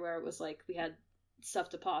in there where it was like we had stuff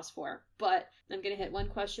to pause for, but I'm gonna hit one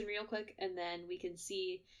question real quick, and then we can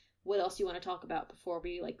see what else you want to talk about before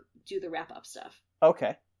we like do the wrap up stuff.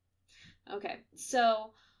 Okay. Okay.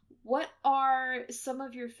 So, what are some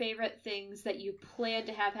of your favorite things that you plan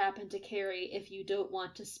to have happen to Keri if you don't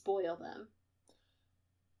want to spoil them?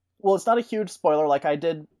 Well, it's not a huge spoiler. Like, I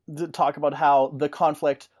did talk about how the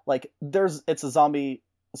conflict, like, it's a zombie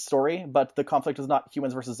story, but the conflict is not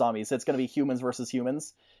humans versus zombies. It's going to be humans versus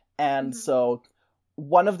humans. And so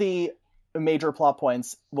one of the major plot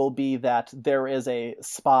points will be that there is a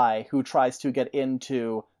spy who tries to get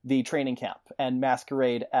into the training camp and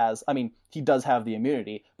masquerade as, I mean, he does have the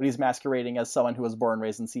immunity, but he's masquerading as someone who was born and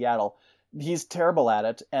raised in Seattle. He's terrible at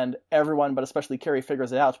it, and everyone, but especially Keri,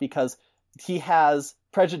 figures it out because he has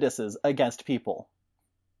prejudices against people.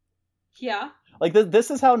 Yeah. Like, this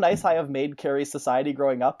is how nice I have made Keri's society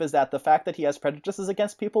growing up, is that the fact that he has prejudices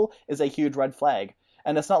against people is a huge red flag.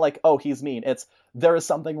 And it's not like, oh, he's mean. It's, there is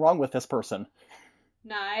something wrong with this person.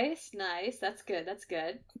 Nice, nice. That's good, that's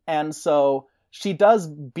good. And so she does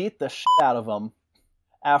beat the shit out of him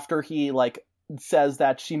after he, like, says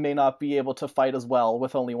that she may not be able to fight as well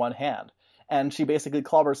with only one hand. And she basically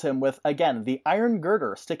clobbers him with, again, the iron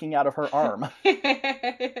girder sticking out of her arm.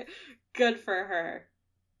 Good for her.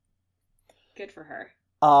 Good for her.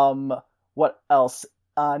 What else?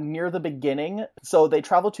 Near the beginning, so they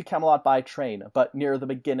travel to Camelot by train, but near the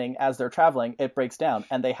beginning, as they're traveling, it breaks down,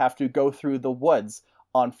 and they have to go through the woods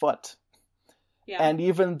on foot. Yeah. And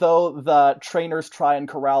even though the trainers try and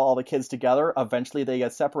corral all the kids together, eventually they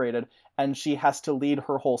get separated, and she has to lead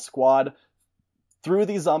her whole squad through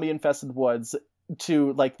these zombie-infested woods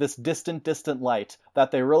to, like, this distant light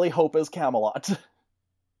that they really hope is Camelot.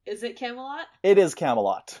 Is it Camelot? It is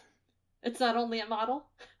Camelot. It's not only a model?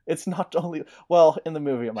 It's not only... Well, in the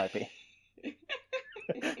movie it might be.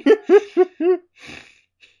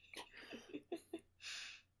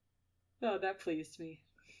 Oh, that pleased me.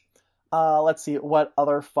 Let's see, what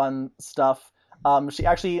other fun stuff? She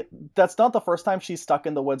actually... That's not the first time she's stuck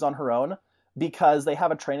in the woods on her own, because they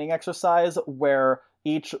have a training exercise where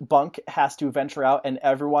each bunk has to venture out and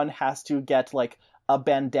everyone has to get, like, a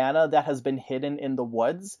bandana that has been hidden in the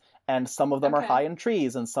woods, and some of them are high in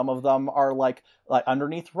trees, and some of them are like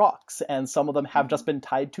underneath rocks, and some of them have just been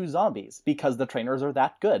tied to zombies because the trainers are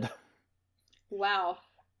that good. Wow.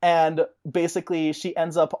 And basically she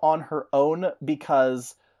ends up on her own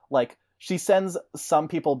because, like, she sends some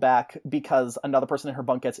people back because another person in her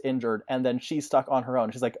bunk gets injured, and then she's stuck on her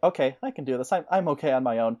own. She's like, okay, I can do this. I'm okay on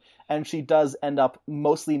my own. And she does end up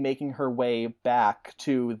mostly making her way back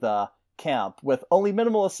to the camp with only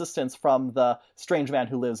minimal assistance from the strange man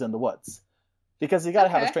who lives in the woods. Because you gotta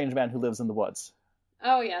have a strange man who lives in the woods.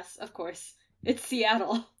 Oh, yes, of course. It's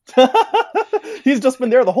Seattle. He's just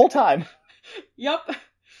been there the whole time. Yup.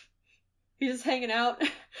 He's just hanging out.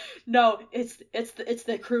 No, it's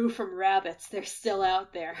the crew from Rabbits. They're still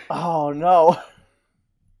out there. Oh, no.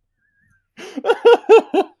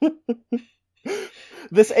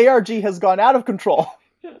 This ARG has gone out of control.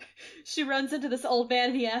 She runs into this old man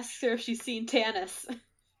and he asks her if she's seen Tanis.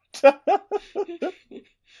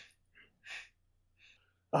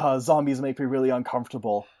 Zombies make me really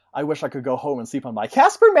uncomfortable. I wish I could go home and sleep on my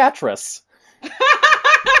Casper mattress.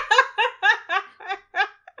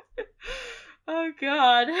 Oh,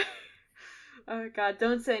 God. Oh, God,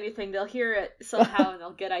 don't say anything. They'll hear it somehow and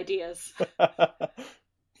they'll get ideas.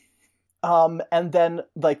 And then,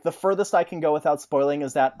 like, the furthest I can go without spoiling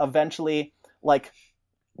is that eventually, like,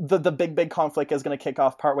 the big conflict is going to kick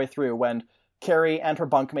off partway through when Keri and her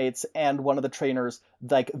bunkmates and one of the trainers,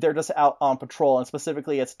 like, they're just out on patrol, and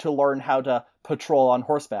specifically it's to learn how to patrol on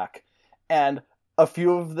horseback. And a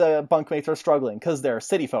few of the bunkmates are struggling because they're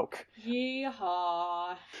city folk.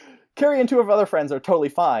 Yeehaw. Keri and two of her other friends are totally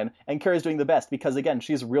fine, and Keri's doing the best because, again,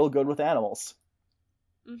 she's real good with animals.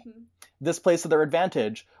 Mm-hmm. This plays to their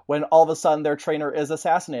advantage when all of a sudden their trainer is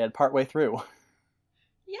assassinated partway through.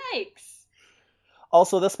 Yikes.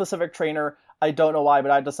 Also, this specific trainer, I don't know why, but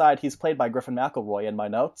I decide he's played by Griffin McElroy in my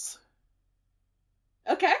notes.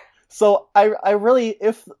 Okay. So I really,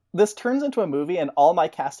 if this turns into a movie and all my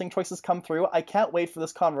casting choices come through, I can't wait for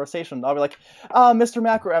this conversation. I'll be like, Mr.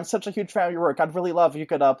 McElroy, I'm such a huge fan of your work. I'd really love if you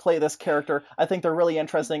could play this character. I think they're really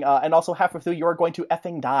interesting. And also halfway through, you're going to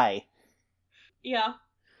effing die. Yeah.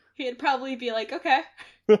 He'd probably be like, okay.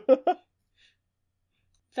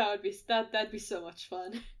 That'd be so much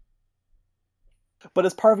fun. But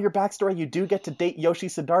as part of your backstory, you do get to date Yoshi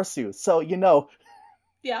Sudarsu, so you know.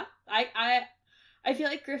 Yeah, I feel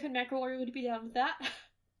like Griffin McElroy would be down with that.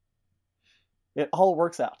 It all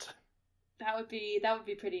works out. That would be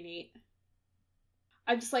pretty neat.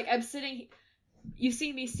 I'm sitting. You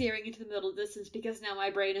see me staring into the middle distance because now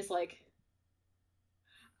my brain is like.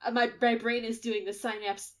 My brain is doing the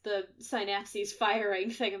synapses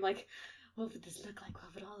firing thing. I'm like, what would this look like?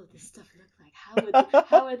 What would all of this stuff look like?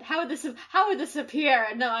 How would this appear?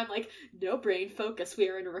 And now I'm like, no brain focus. We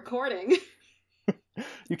are in a recording.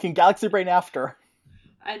 You can galaxy brain after.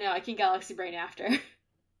 I know, I can galaxy brain after.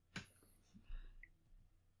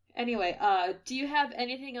 Anyway, do you have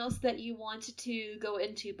anything else that you want to go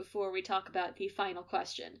into before we talk about the final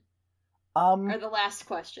question? Or the last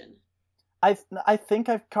question? I think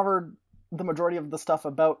I've covered the majority of the stuff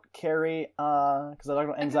about Keri, because I talked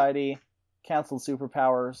about anxiety, canceled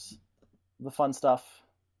superpowers, the fun stuff.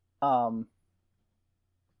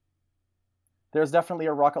 There's definitely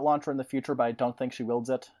a rocket launcher in the future, but I don't think she wields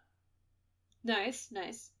it. Nice.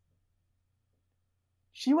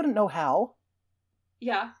 She wouldn't know how.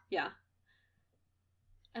 Yeah.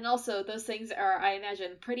 And also, those things are, I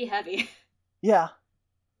imagine, pretty heavy. Yeah.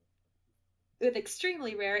 With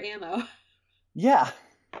extremely rare ammo. Yeah.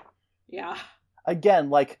 Yeah. Again,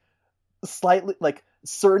 like, slightly, like,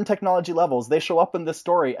 certain technology levels, they show up in this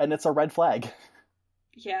story, and it's a red flag.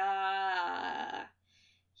 Yeah.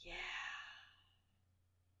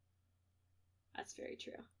 That's very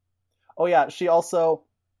true. Oh yeah,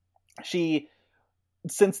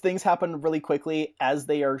 since things happen really quickly as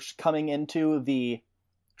they are coming into the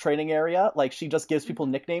training area, like, she just gives people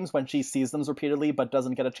nicknames when she sees them repeatedly but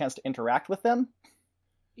doesn't get a chance to interact with them.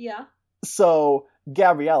 Yeah. So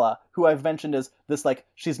Gabriella, who I've mentioned is this, like,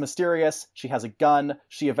 she's mysterious, she has a gun,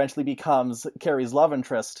 she eventually becomes Keri's love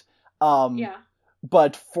interest. Yeah.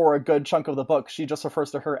 But for a good chunk of the book, she just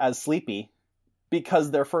refers to her as Sleepy,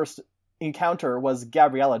 because their first encounter was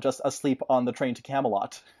Gabriella just asleep on the train to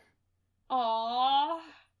Camelot. Aww.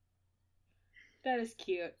 That is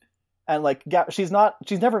cute. And, like, she's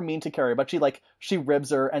never mean to Keri, but she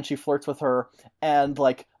ribs her and she flirts with her, and,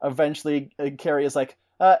 like, eventually Keri is like,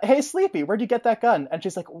 hey, Sleepy, where'd you get that gun? And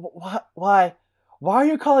she's like, what? Why are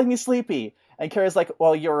you calling me Sleepy? And Keri's like,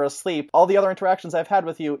 well, you're asleep. All the other interactions I've had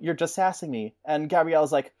with you, you're just sassing me. And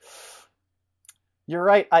Gabriella's like, you're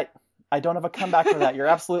right, I don't have a comeback for that. You're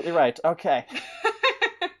absolutely right. Okay.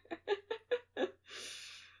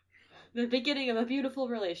 The beginning of a beautiful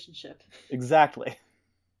relationship. Exactly.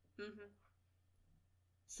 Mm-hmm.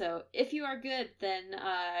 So, if you are good, then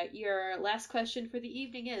your last question for the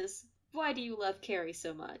evening is, why do you love Keri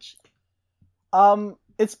so much?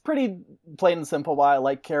 It's pretty plain and simple why I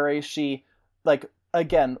like Keri. She, like,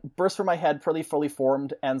 again, bursts from my head pretty fully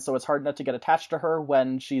formed, and so it's hard not to get attached to her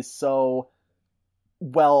when she's so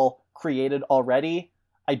well created already.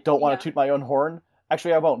 I don't want to toot my own horn.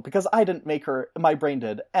 Actually, I won't, because I didn't make her, my brain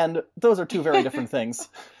did, and those are two very different things.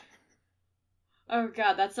 Oh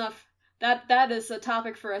god, that's not... That is a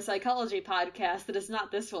topic for a psychology podcast that is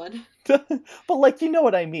not this one. But, like, you know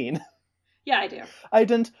what I mean. Yeah, I do. I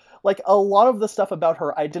didn't, like, a lot of the stuff about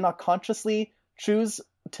her, I did not consciously choose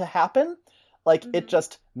to happen. Like, it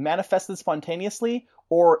just manifested spontaneously,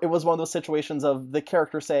 or it was one of those situations of the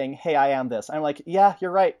character saying, hey, I am this. I'm like, yeah,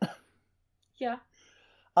 you're right. Yeah.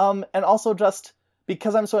 And also just,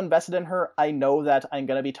 because I'm so invested in her, I know that I'm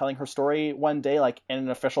going to be telling her story one day, like, in an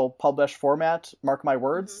official published format. Mark my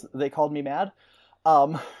words, they called me mad.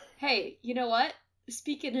 Hey, you know what?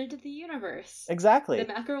 Speak it into the universe. Exactly.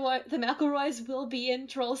 The McElroys will be in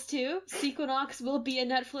Trolls 2, Sequinox will be a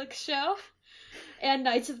Netflix show, and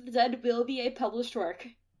Knights of the Dead will be a published work.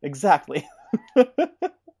 Exactly. But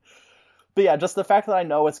yeah, just the fact that I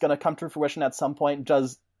know it's going to come to fruition at some point,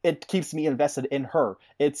 it keeps me invested in her.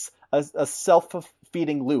 It's a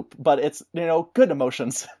self-feeding loop, but it's, good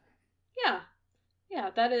emotions. Yeah,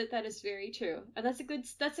 that is very true. And that's a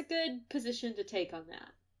good position to take on that.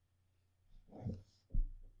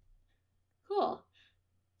 Cool.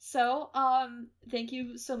 So, thank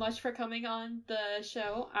you so much for coming on the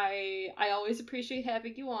show. I always appreciate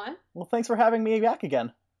having you on. Well, thanks for having me back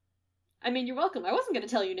again. I mean, you're welcome. I wasn't going to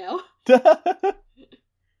tell you no.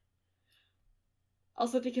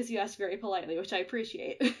 Also because you asked very politely, which I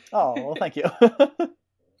appreciate. Oh, well, thank you.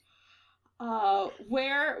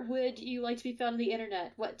 Where would you like to be found on the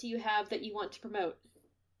internet? What do you have that you want to promote?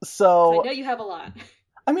 So, I know you have a lot.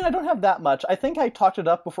 I mean, I don't have that much. I think I talked it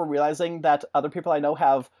up before realizing that other people I know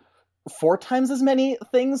have 4 times as many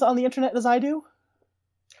things on the internet as I do.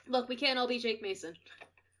 Look, we can't all be Jake Mason.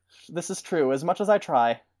 This is true, as much as I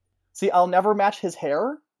try. See, I'll never match his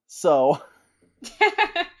hair, so...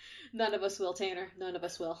 None of us will, Tanner. None of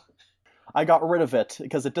us will. I got rid of it,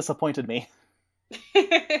 because it disappointed me.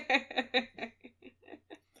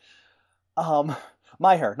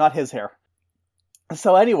 My hair, not his hair.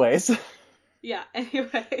 So anyways... Yeah,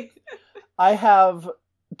 anyway. I have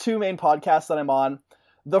 2 main podcasts that I'm on.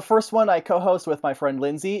 The first one I co-host with my friend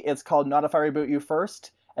Lindsay. It's called Not If I Reboot You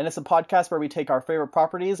First. And it's a podcast where we take our favorite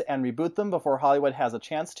properties and reboot them before Hollywood has a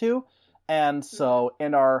chance to. And so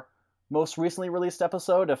in our most recently released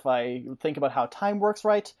episode, if I think about how time works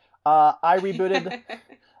right, I rebooted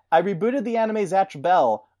the anime Zatch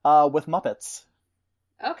Bell with Muppets.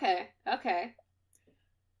 Okay.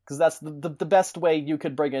 Because that's the best way you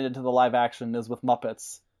could bring it into the live action is with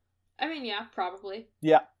Muppets. I mean, yeah, probably.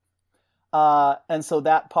 Yeah. And so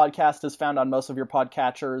that podcast is found on most of your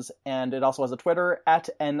podcatchers, and it also has a Twitter, at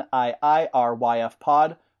NIIRYF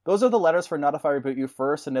pod. Those are the letters for Not If I Reboot You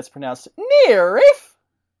First, and it's pronounced Nearif!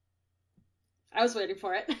 I was waiting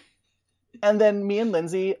for it. And then me and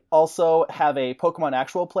Lindsay also have a Pokemon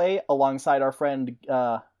Actual Play alongside our friend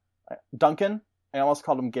Duncan. I almost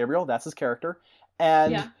called him Gabriel, that's his character.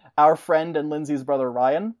 And our friend and Lindsay's brother,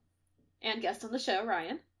 Ryan. And guest on the show,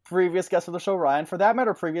 Ryan. Previous guest of the show, Ryan. For that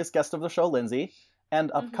matter, previous guest of the show, Lindsay.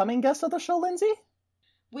 And upcoming guest of the show, Lindsay?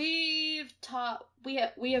 We have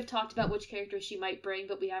talked about which characters she might bring,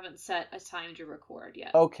 but we haven't set a time to record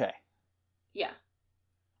yet. Okay. Yeah.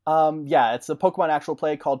 It's a Pokemon Actual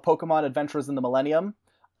Play called Pokemon Adventures in the Millennium.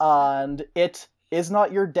 And it is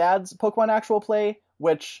not your dad's Pokemon Actual Play,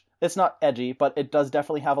 which, it's not edgy, but it does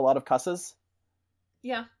definitely have a lot of cusses.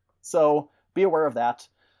 Yeah. So, be aware of that.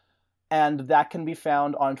 And that can be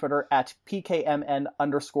found on Twitter at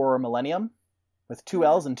PKMN_millennium with 2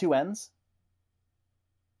 L's and 2 N's,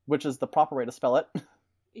 which is the proper way to spell it.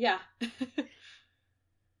 Yeah.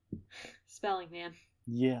 Spelling, man.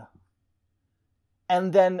 Yeah.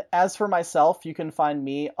 And then, as for myself, you can find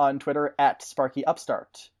me on Twitter at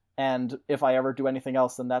SparkyUpstart. And if I ever do anything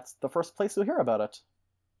else, then that's the first place you'll hear about it.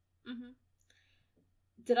 Mm-hmm.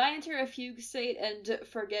 Did I enter a fugue state and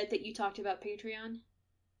forget that you talked about Patreon?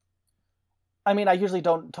 I mean, I usually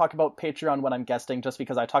don't talk about Patreon when I'm guesting, just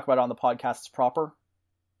because I talk about it on the podcasts proper.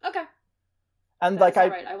 Okay. And that's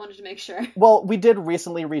alright, I wanted to make sure. Well, we did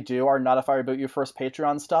recently redo our Not If I Reboot You First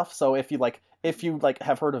Patreon stuff, so if you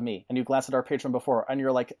have heard of me, and you glanced at our Patreon before, and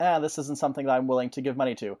you're like, this isn't something that I'm willing to give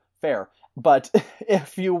money to, fair. But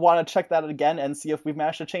if you want to check that again and see if we've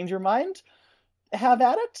managed to change your mind, have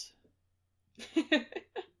at it.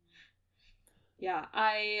 Yeah,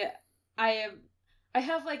 I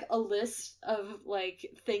have like a list of like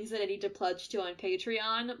things that I need to pledge to on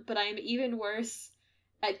Patreon, but I am even worse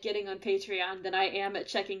at getting on Patreon than I am at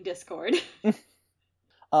checking Discord.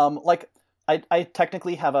 I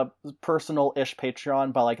technically have a personal-ish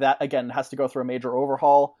Patreon, but that again has to go through a major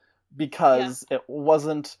overhaul because it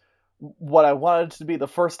wasn't what I wanted it to be the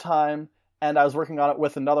first time, and I was working on it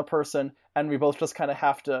with another person, and we both just kind of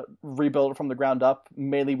have to rebuild it from the ground up.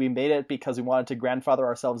 Mainly we made it because we wanted to grandfather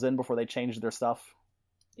ourselves in before they changed their stuff.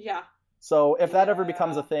 Yeah. So if that ever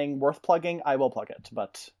becomes a thing worth plugging, I will plug it.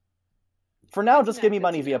 But for now, just give me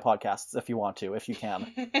money via podcasts if you want to, if you can.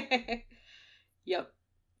 Yep.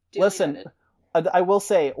 Listen, I will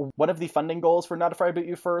say, one of the funding goals for Not If I Reboot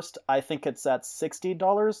You First, I think it's at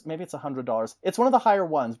 $60, maybe it's $100. It's one of the higher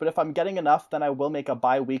ones, but if I'm getting enough, then I will make a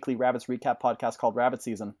bi-weekly Rabbids recap podcast called Rabbit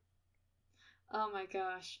Season. Oh my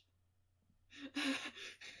gosh.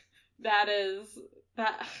 That is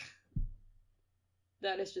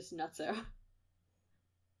just nutso.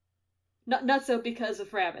 Nutso because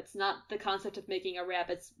of rabbits, not the concept of making a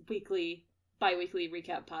Rabbids bi-weekly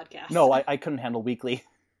recap podcast. No, I couldn't handle weekly.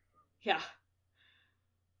 Yeah.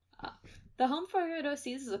 The Home for Weird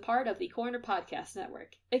OCs is a part of the Corner Podcast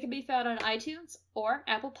Network. It can be found on iTunes or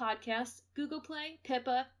Apple Podcasts, Google Play,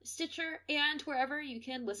 Pippa, Stitcher, and wherever you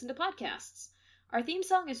can listen to podcasts. Our theme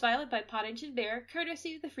song is Violet by Poddington Bear,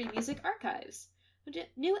 courtesy of the Free Music Archives.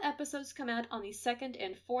 New episodes come out on the second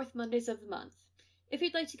and fourth Mondays of the month. If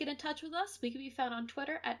you'd like to get in touch with us, we can be found on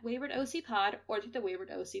Twitter at WaywardOCPod or through the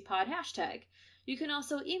WaywardOCPod hashtag. You can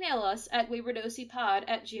also email us at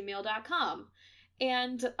waywardocpod@gmail.com.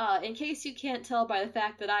 And in case you can't tell by the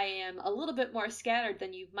fact that I am a little bit more scattered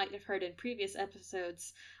than you might have heard in previous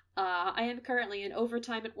episodes, I am currently in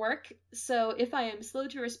overtime at work, so if I am slow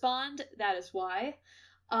to respond, that is why.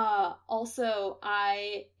 Also,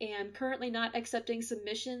 I am currently not accepting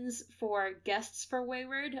submissions for guests for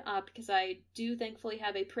Wayward, because I do thankfully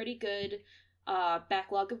have a pretty good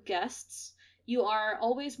backlog of guests. You are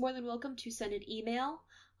always more than welcome to send an email.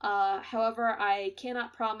 However, I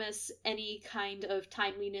cannot promise any kind of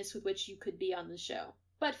timeliness with which you could be on the show.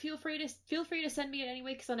 But feel free to send me it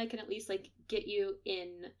anyway, because then I can at least get you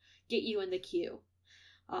in the queue.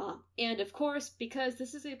 And of course, because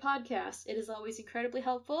this is a podcast, it is always incredibly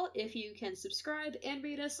helpful if you can subscribe and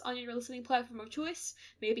rate us on your listening platform of choice,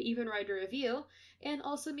 maybe even write a review, and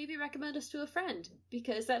also maybe recommend us to a friend,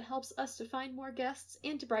 because that helps us to find more guests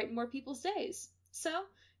and to brighten more people's days. So,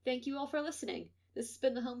 thank you all for listening. This has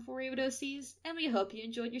been the Home for Wayward OCs, and we hope you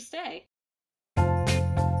enjoyed your stay.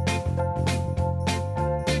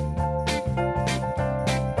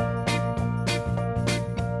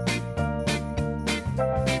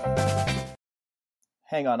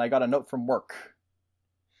 Hang on, I got a note from work.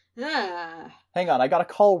 Ah. Hang on, I gotta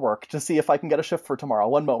call work to see if I can get a shift for tomorrow.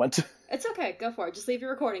 One moment. It's okay, go for it. Just leave your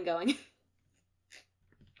recording going.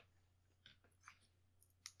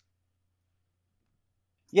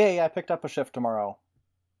 Yay, I picked up a shift tomorrow.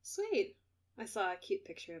 Sweet. I saw a cute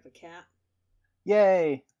picture of a cat.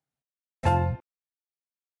 Yay!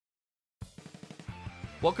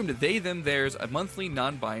 Welcome to They, Them, Theirs, a monthly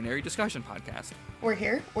non-binary discussion podcast. We're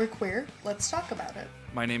here, we're queer, let's talk about it.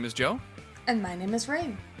 My name is Joe. And my name is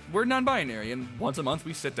Rain. We're non-binary, and once a month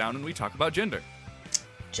we sit down and we talk about gender.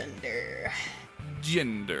 Gender.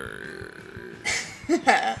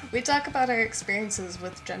 We talk about our experiences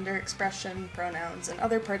with gender expression, pronouns, and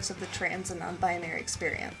other parts of the trans and non-binary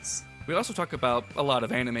experience. We also talk about a lot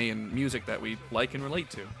of anime and music that we like and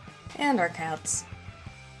relate to. And our cats.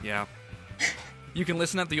 Yeah. You can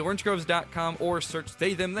listen at theorangegroves.com or search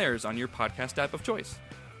They, Them, Theirs on your podcast app of choice.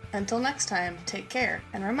 Until next time, take care,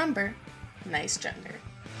 and remember, nice gender.